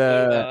 It's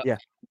yeah.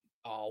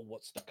 Oh,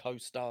 what's the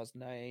co-star's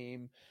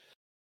name?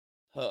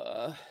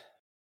 I'm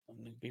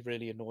gonna be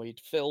really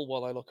annoyed, Phil,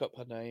 while I look up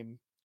her name.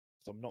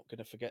 I'm not going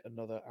to forget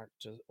another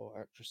actor or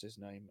actress's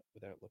name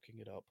without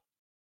looking it up.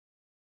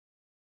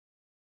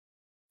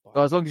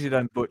 Well, as long as you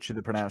don't butcher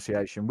the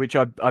pronunciation, which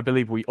I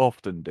believe we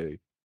often do.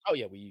 Oh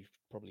yeah, we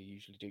probably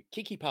usually do.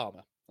 Keke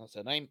Palmer. That's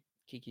her name.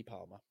 Keke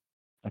Palmer.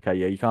 Okay,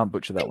 yeah, you can't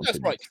butcher that one. That's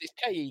right. It's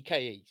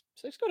Keke,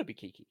 so it's got to be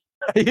Keke.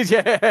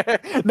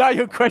 Yeah. Now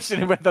you're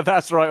questioning whether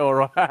that's right or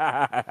wrong.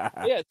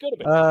 Yeah, it's got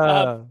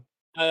to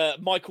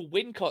be. Michael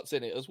Wincott's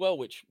in it as well,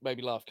 which made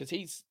me laugh because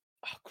he's.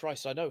 Oh,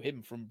 Christ, I know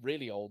him from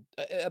really old.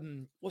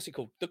 What's it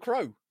called? The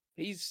Crow.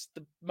 He's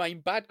the main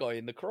bad guy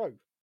in The Crow.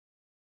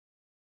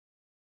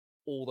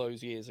 All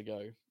those years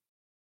ago.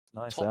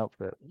 Nice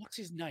outfit. What's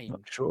his name?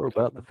 Not sure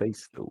about the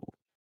face though.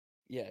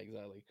 Yeah,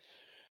 exactly.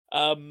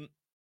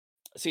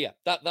 So yeah,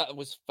 that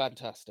was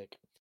fantastic.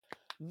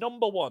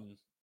 Number one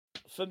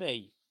for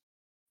me,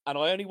 and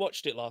I only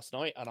watched it last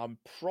night, and I'm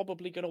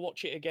probably going to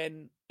watch it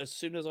again as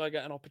soon as I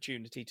get an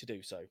opportunity to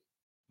do so.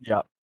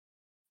 Yeah.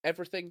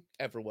 Everything,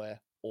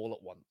 Everywhere, All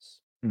at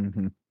Once.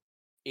 Mm-hmm.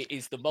 It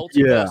is the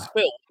multiverse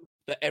film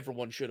that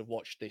everyone should have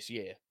watched this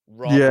year.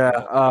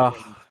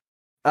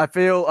 I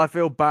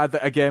feel bad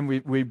that again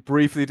we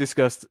briefly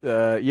discussed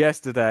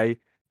yesterday,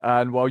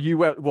 and while you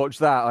watched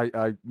that,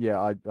 I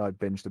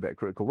binged a bit of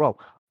Critical Role.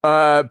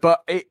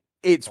 But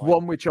it's Fine.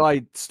 one which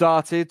I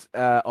started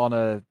on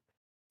a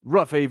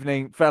rough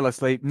evening, fell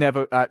asleep,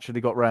 never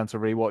actually got round to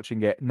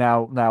rewatching it.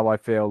 Now I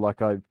feel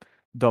like I've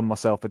done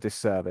myself a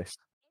disservice.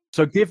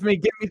 So give me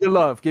the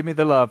love,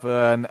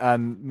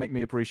 and make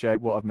me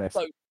appreciate what I've missed.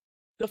 So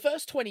the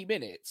first 20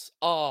 minutes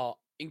are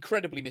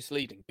incredibly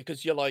misleading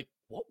because you're like,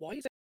 what? Why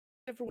is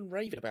everyone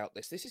raving about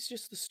this? This is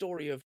just the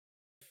story of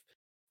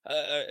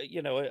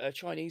a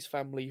Chinese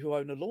family who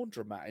own a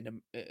laundromat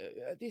in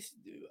this.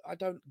 I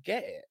don't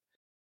get it.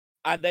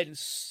 And then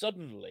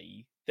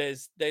suddenly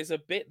there's a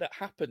bit that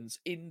happens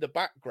in the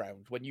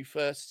background when you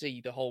first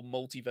see the whole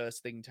multiverse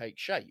thing take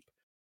shape.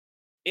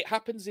 It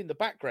happens in the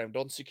background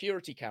on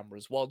security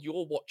cameras while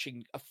you're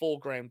watching a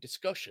foreground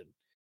discussion.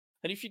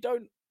 And if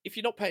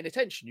you're not paying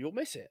attention, you'll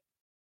miss it.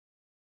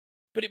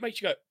 But it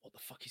makes you go, what the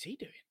fuck is he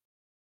doing?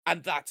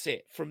 And that's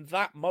it. From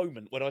that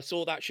moment when I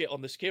saw that shit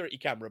on the security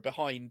camera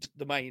behind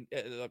the main,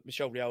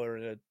 Michelle Yeoh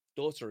and her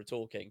daughter are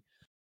talking,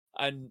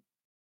 and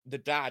the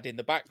dad in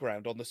the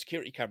background on the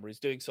security camera is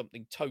doing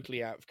something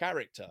totally out of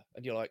character,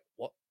 and you're like,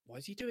 what? Why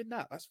is he doing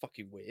that? That's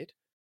fucking weird.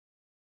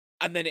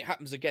 And then it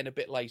happens again a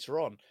bit later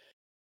on.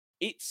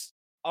 It's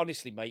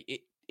honestly,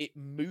 mate, it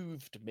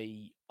moved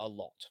me a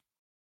lot.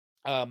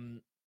 I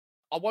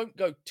won't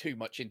go too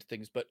much into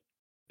things, but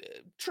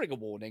trigger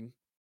warning.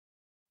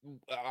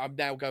 I'm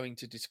now going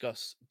to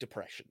discuss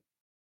depression.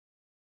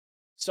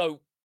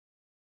 So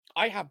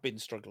I have been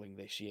struggling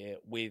this year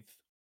with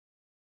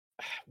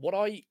what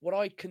I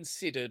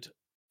considered,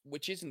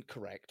 which isn't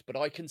correct, but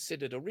I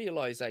considered a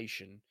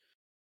realization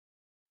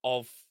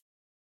of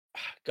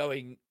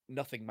going,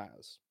 nothing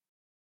matters.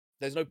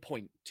 There's no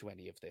point to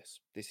any of this.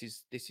 This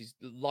is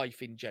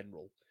life in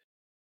general.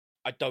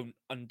 I don't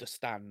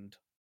understand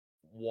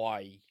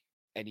why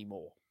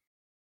anymore.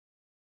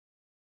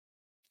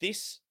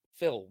 This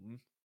film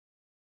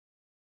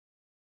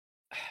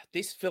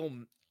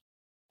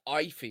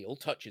I feel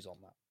touches on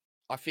that.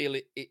 I feel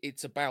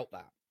it's about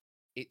that.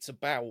 It's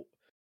about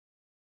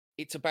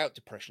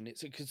depression.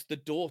 It's because the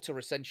daughter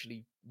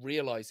essentially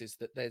realizes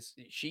that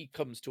she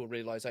comes to a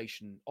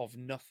realization of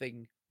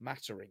nothing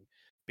mattering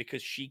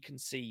because she can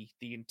see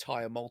the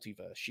entire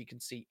multiverse. She can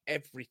see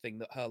everything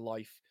that her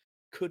life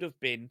could have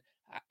been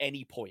at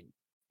any point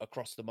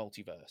across the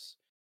multiverse.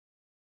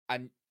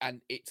 And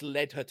it's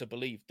led her to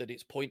believe that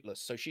it's pointless.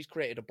 So she's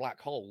created a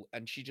black hole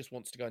and she just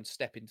wants to go and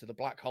step into the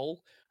black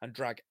hole and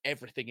drag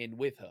everything in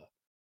with her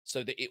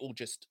so that it all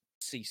just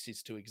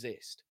ceases to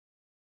exist.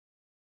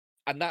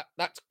 And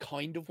that's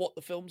kind of what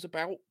the film's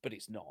about, but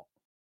it's not.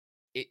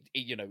 It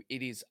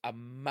is a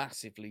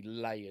massively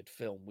layered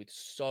film with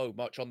so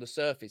much on the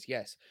surface.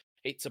 Yes,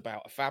 it's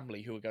about a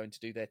family who are going to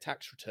do their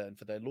tax return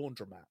for their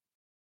laundromat.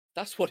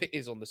 That's what it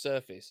is on the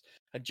surface.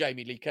 And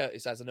Jamie Lee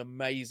Curtis has an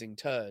amazing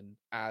turn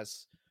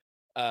as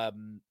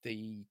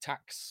the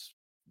tax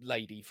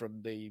lady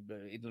from the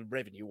Inland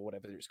Revenue or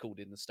whatever it's called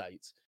in the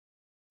States.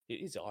 It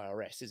is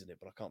IRS, isn't it?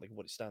 But I can't think of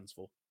what it stands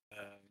for.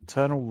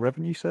 Internal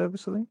Revenue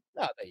Service, I think.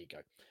 Ah, there you go.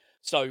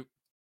 So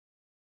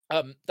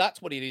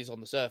that's what it is on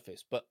the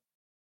surface. But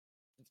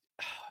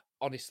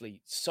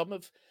honestly, some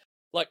of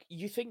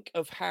you think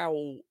of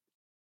how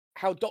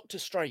Doctor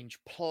Strange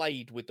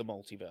played with the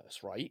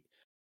multiverse, right?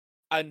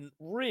 And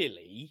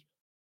really,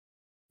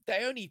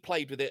 they only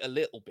played with it a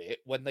little bit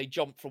when they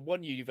jump from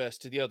one universe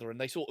to the other and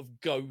they sort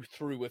of go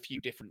through a few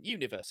different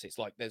universes.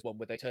 Like there's one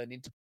where they turn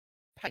into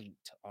paint,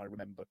 I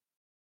remember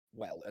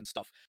well, and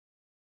stuff.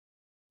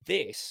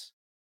 There's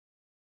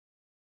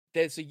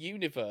a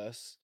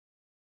universe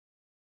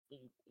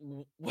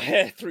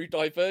where through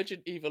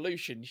divergent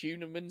evolution,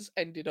 humans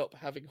ended up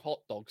having hot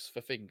dogs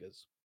for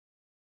fingers.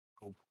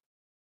 Cool.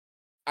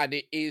 And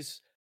it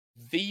is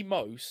the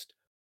most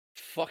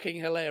fucking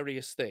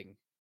hilarious thing.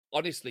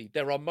 Honestly,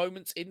 there are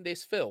moments in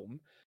this film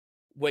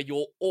where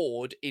you're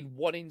awed in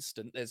one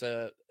instant. There's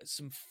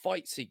some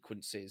fight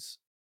sequences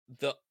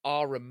that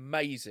are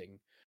amazing,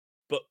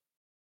 but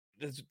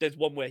there's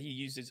one where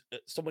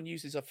someone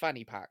uses a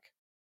fanny pack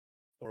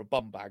or a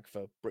bum bag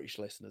for British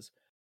listeners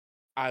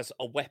as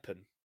a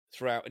weapon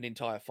throughout an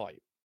entire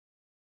fight.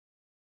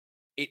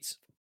 It's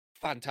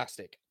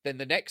fantastic. Then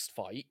the next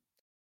fight,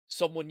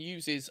 someone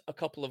uses a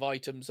couple of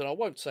items, and I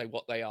won't say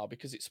what they are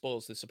because it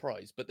spoils the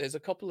surprise, but there's a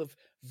couple of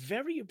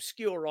very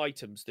obscure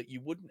items that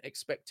you wouldn't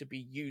expect to be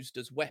used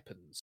as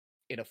weapons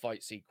in a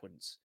fight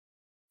sequence.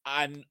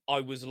 And I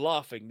was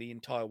laughing the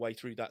entire way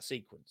through that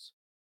sequence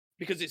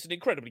because it's an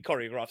incredibly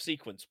choreographed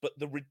sequence, but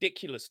the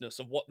ridiculousness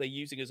of what they're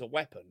using as a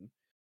weapon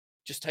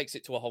just takes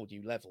it to a whole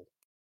new level.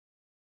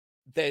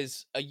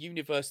 There's a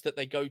universe that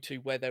they go to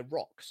where they're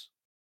rocks.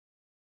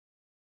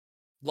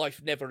 Life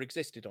never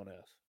existed on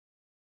Earth.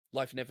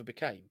 Life never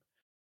became.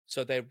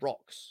 So they're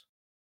rocks.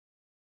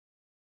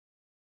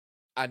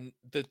 And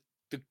the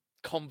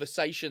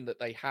conversation that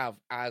they have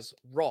as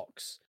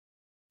rocks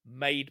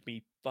made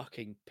me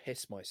fucking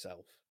piss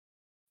myself.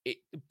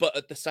 But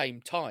at the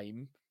same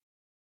time,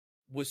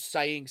 was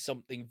saying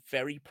something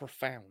very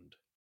profound.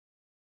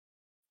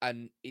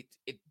 And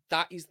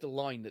that is the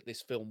line that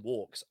this film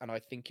walks, and I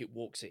think it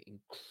walks it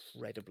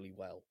incredibly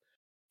well.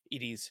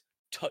 It is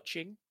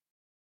touching.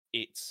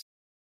 It's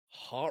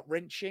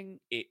heart-wrenching.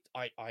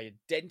 I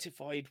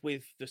identified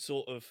with the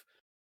sort of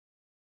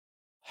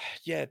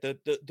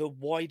the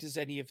why does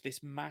any of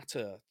this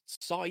matter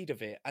side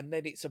of it, and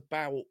then it's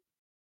about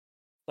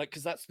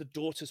because that's the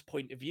daughter's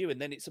point of view, and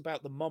then it's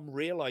about the mum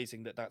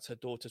realizing that that's her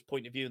daughter's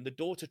point of view, and the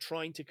daughter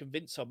trying to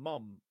convince her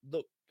mum,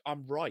 look,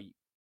 I'm right,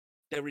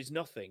 there is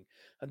nothing.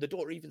 And the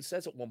daughter even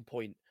says at one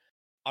point,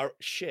 I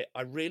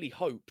really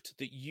hoped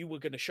that you were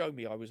going to show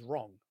me I was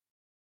wrong,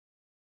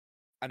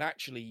 and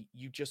actually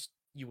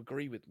you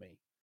agree with me.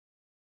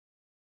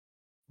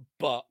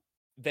 But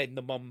then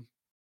the mum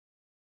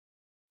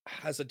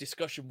has a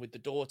discussion with the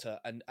daughter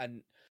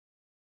and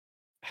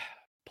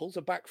pulls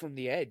her back from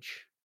the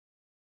edge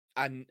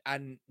and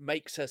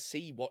makes her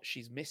see what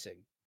she's missing.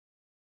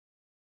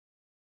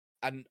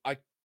 And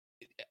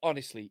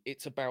honestly,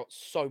 it's about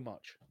so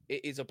much.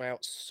 It is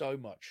about so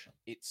much.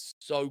 It's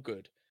so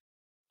good.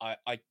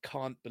 I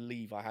can't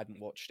believe I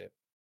hadn't watched it.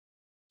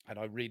 And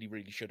I really,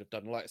 really should have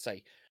done. Like I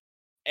say,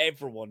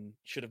 everyone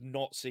should have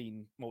not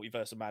seen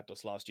Multiverse of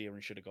Madness last year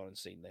and should have gone and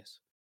seen this.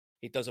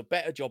 It does a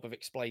better job of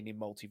explaining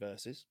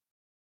multiverses.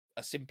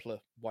 A simpler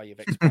way of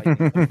explaining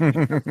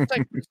it.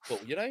 Same principle,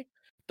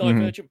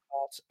 divergent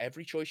paths,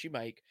 every choice you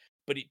make,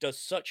 but it does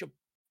such a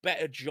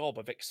better job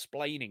of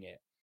explaining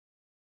it.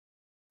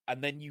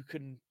 And then you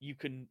can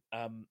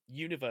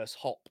universe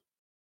hop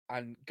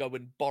and go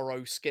and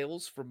borrow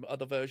skills from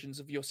other versions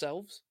of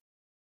yourselves,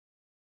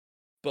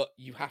 but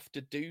you have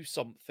to do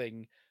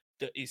something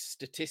that is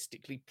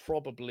statistically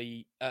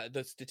probably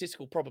the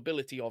statistical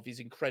probability of is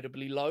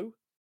incredibly low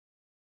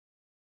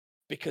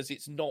because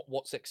it's not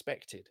what's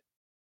expected.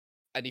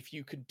 And if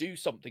you can do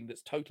something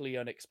that's totally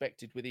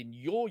unexpected within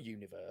your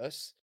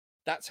universe,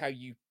 that's how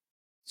you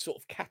sort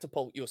of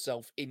catapult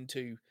yourself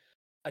into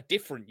a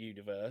different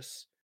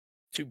universe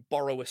to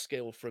borrow a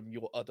skill from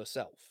your other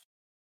self.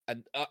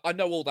 And I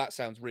know all that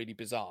sounds really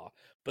bizarre,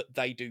 but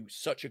they do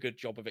such a good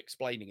job of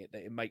explaining it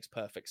that it makes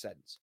perfect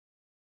sense.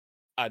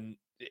 And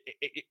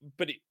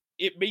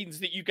it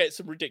means that you get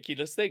some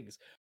ridiculous things.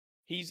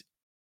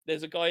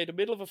 There's a guy in the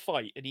middle of a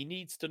fight and he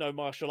needs to know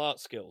martial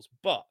arts skills,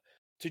 but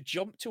to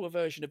jump to a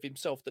version of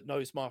himself that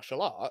knows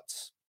martial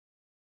arts,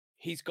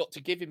 he's got to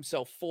give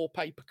himself 4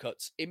 paper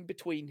cuts in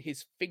between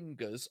his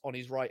fingers on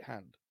his right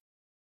hand.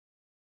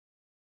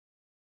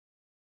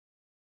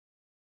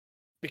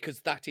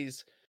 Because that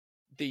is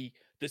the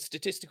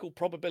statistical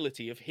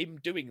probability of him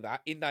doing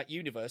that in that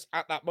universe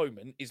at that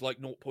moment is like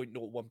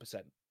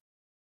 0.01%.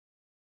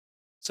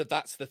 So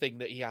that's the thing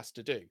that he has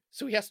to do.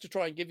 So he has to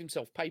try and give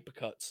himself paper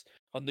cuts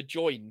on the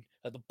join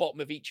at the bottom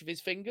of each of his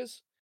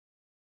fingers.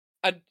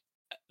 And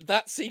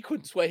that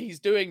sequence where he's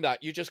doing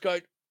that, you're just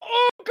going,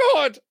 oh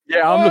God!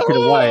 Yeah, I'm looking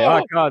away.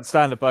 I can't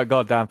stand up a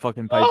goddamn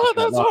fucking paper. Oh,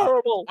 that's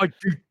horrible.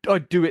 I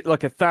do it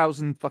like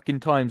 1,000 fucking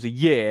times a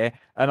year,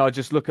 and I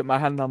just look at my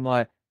hand and I'm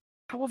like,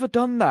 how have I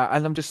done that?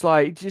 And I'm just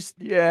like,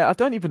 I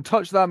don't even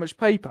touch that much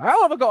paper.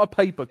 How have I got a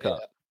paper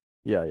cut?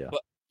 Yeah.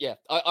 But yeah,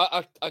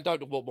 I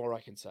don't know what more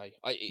I can say.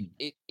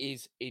 It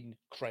is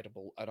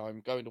incredible, and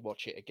I'm going to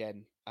watch it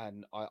again.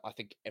 And I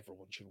think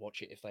everyone should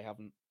watch it if they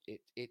haven't.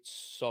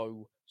 It's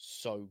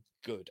so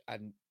good,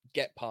 and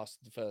get past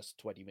the first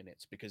 20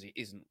 minutes because it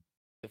isn't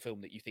the film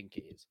that you think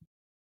it is.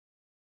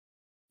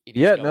 It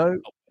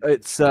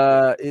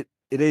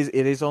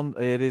is on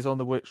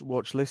the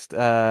watch list.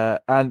 And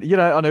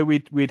I know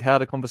we'd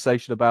had a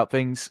conversation about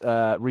things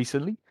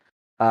recently,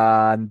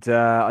 and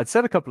I'd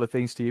said a couple of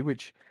things to you,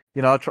 which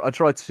I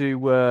tried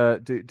to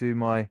do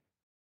my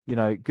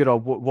good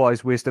old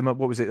wise wisdom. What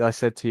was it I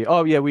said to you?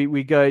 Oh yeah,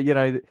 we go.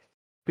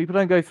 People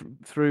don't go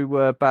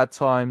through bad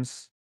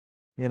times,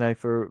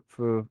 for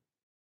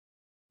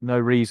no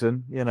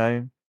reason.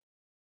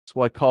 That's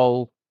why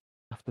coal,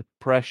 after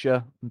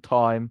pressure and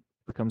time,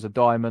 becomes a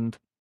diamond,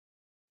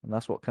 and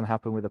that's what can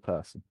happen with a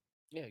person.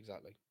 Yeah,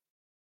 exactly.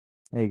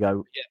 There you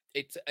go. Yeah,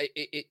 it's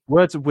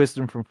words of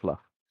wisdom from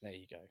Fluff. There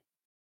you go.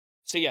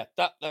 So yeah,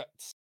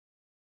 that's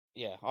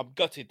I'm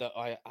gutted that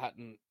I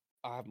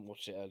haven't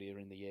watched it earlier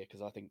in the year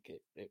because I think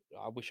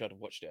I wish I'd have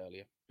watched it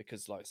earlier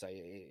because, like I say,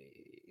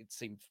 it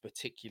seemed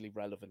particularly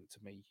relevant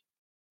to me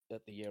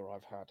at the year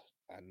I've had,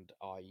 and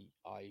I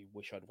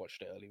wish I'd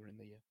watched it earlier in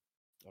the year.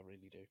 I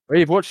really do. Well,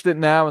 you've watched it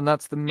now, and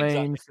that's the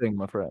main thing,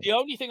 my friend. The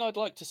only thing I'd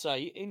like to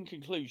say in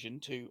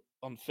conclusion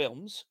on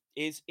films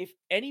is if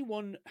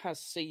anyone has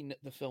seen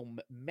the film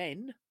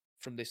Men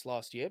from this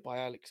last year by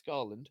Alex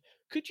Garland,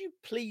 could you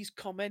please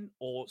comment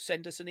or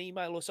send us an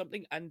email or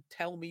something and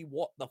tell me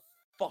what the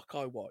fuck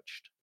I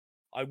watched?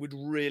 I would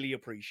really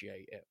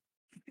appreciate it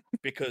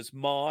because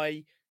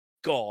my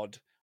God,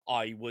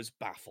 I was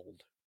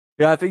baffled.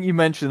 Yeah, I think you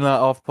mentioned that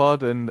off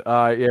pod, and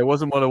it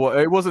wasn't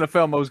a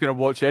film I was going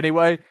to watch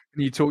anyway.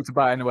 And you talked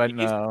about it and went,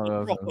 no,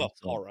 a proper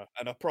horror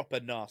and a proper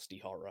nasty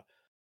horror,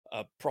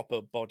 a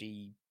proper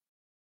body,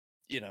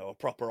 a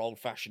proper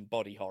old-fashioned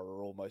body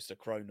horror, almost a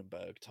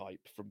Cronenberg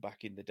type from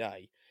back in the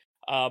day.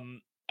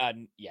 And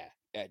yeah,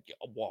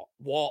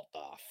 what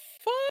the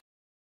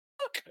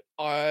fuck?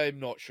 I'm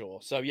not sure.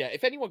 So yeah,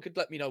 if anyone could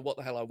let me know what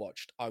the hell I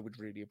watched, I would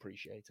really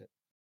appreciate it.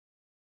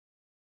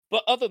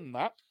 But other than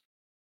that,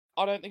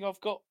 I don't think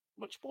I've got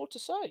much more to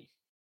say.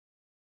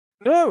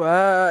 No,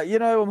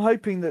 I'm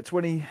hoping that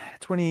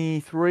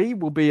 2023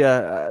 will be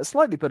a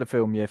slightly better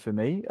film year for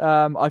me.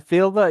 I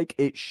feel like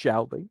it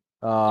shall be.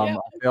 I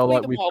feel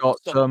like we've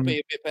got some. Be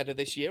a bit better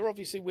this year.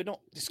 Obviously, we're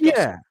not discussing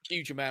a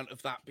huge amount of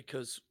that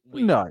because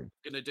we're going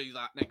to do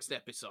that next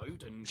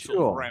episode and sort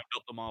of round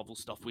up the Marvel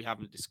stuff we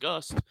haven't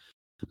discussed.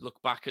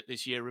 Look back at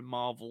this year in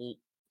Marvel,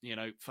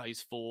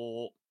 Phase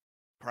 4.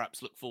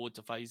 Perhaps look forward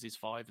to Phases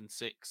 5 and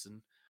 6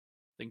 and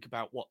think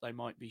about what they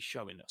might be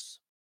showing us.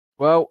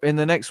 Well, in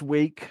the next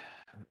week,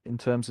 in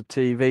terms of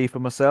TV for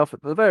myself,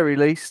 at the very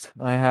least,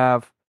 I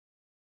have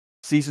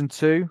Season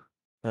 2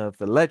 of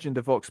The Legend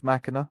of Vox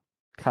Machina.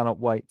 Cannot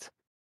wait.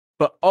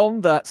 But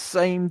on that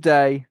same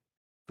day,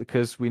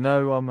 because we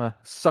know I'm a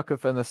sucker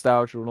for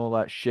nostalgia and all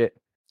that shit,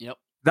 yep,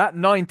 that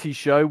 90s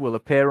show will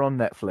appear on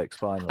Netflix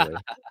finally.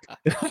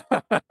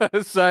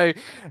 So,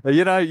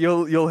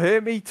 you'll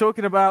hear me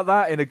talking about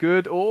that in a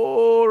good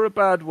or a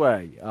bad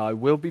way. I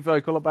will be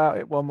vocal about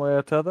it one way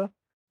or t'other.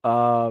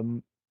 I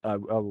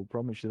will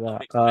promise you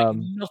that.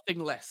 Nothing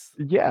less.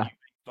 Yeah.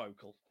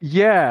 Vocal.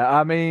 Yeah,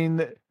 I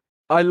mean,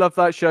 I love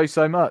that show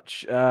so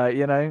much.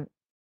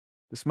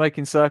 The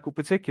Smoking Circle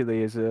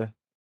particularly is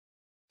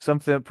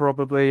something that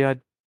probably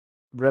I'd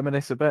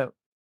reminisce about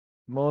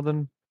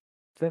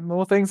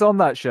more things on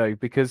that show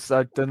because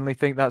I generally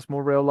think that's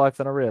more real life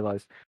than I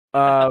realize.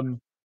 So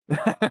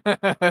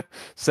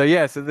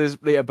there's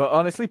but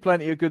honestly,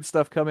 plenty of good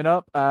stuff coming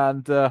up,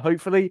 and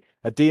hopefully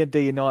a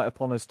D&D night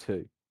upon us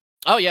too.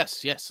 Oh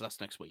yes, that's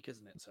next week,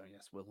 isn't it? So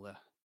yes, we'll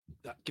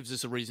that gives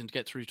us a reason to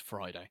get through to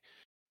Friday.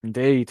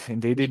 Indeed.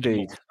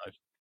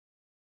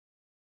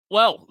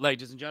 Well,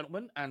 ladies and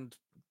gentlemen, and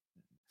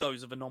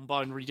those of a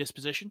non-binary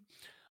disposition,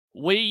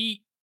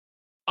 we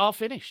are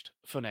finished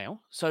for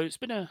now. So it's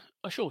been a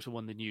shorter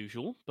one than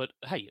usual, but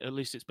hey, at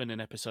least it's been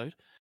an episode.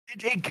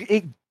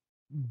 It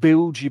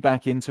builds you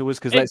back into us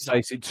because let's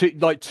face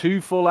it, two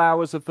full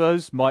hours of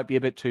those might be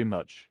a bit too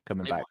much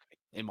coming back.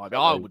 It might be.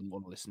 I wouldn't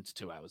want to listen to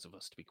 2 hours of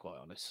us, to be quite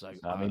honest. So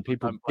I mean,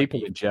 people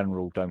in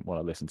general don't want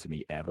to listen to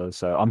me ever.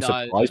 So I'm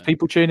surprised no.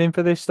 people tune in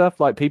for this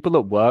stuff. Like people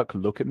at work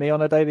look at me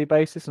on a daily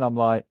basis, and I'm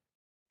like,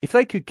 if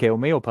they could kill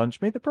me or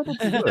punch me, they probably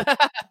would.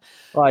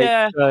 Like,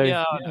 I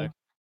know.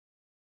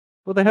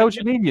 What the hell do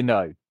you mean you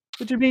know?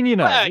 What do you mean you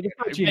know? Well,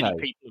 many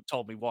people have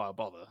told me why I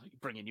bother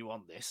bringing you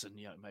on this, and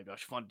maybe I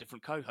should find a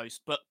different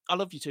co-host. But I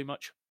love you too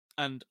much,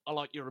 and I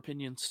like your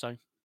opinions, so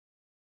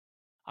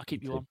I'll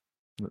keep you on.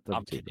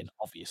 I'm kidding,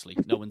 obviously.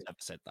 No one's ever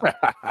said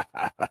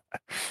that.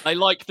 I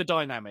like the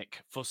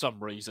dynamic for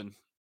some reason,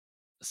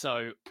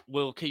 so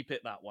we'll keep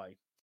it that way.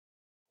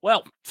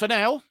 Well, for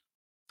now,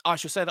 I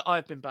shall say that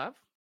I've been Bav.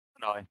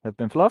 And I have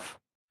been Fluff.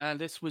 And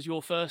this was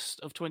your first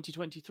of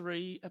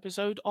 2023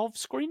 episode of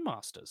Screen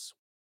Masters.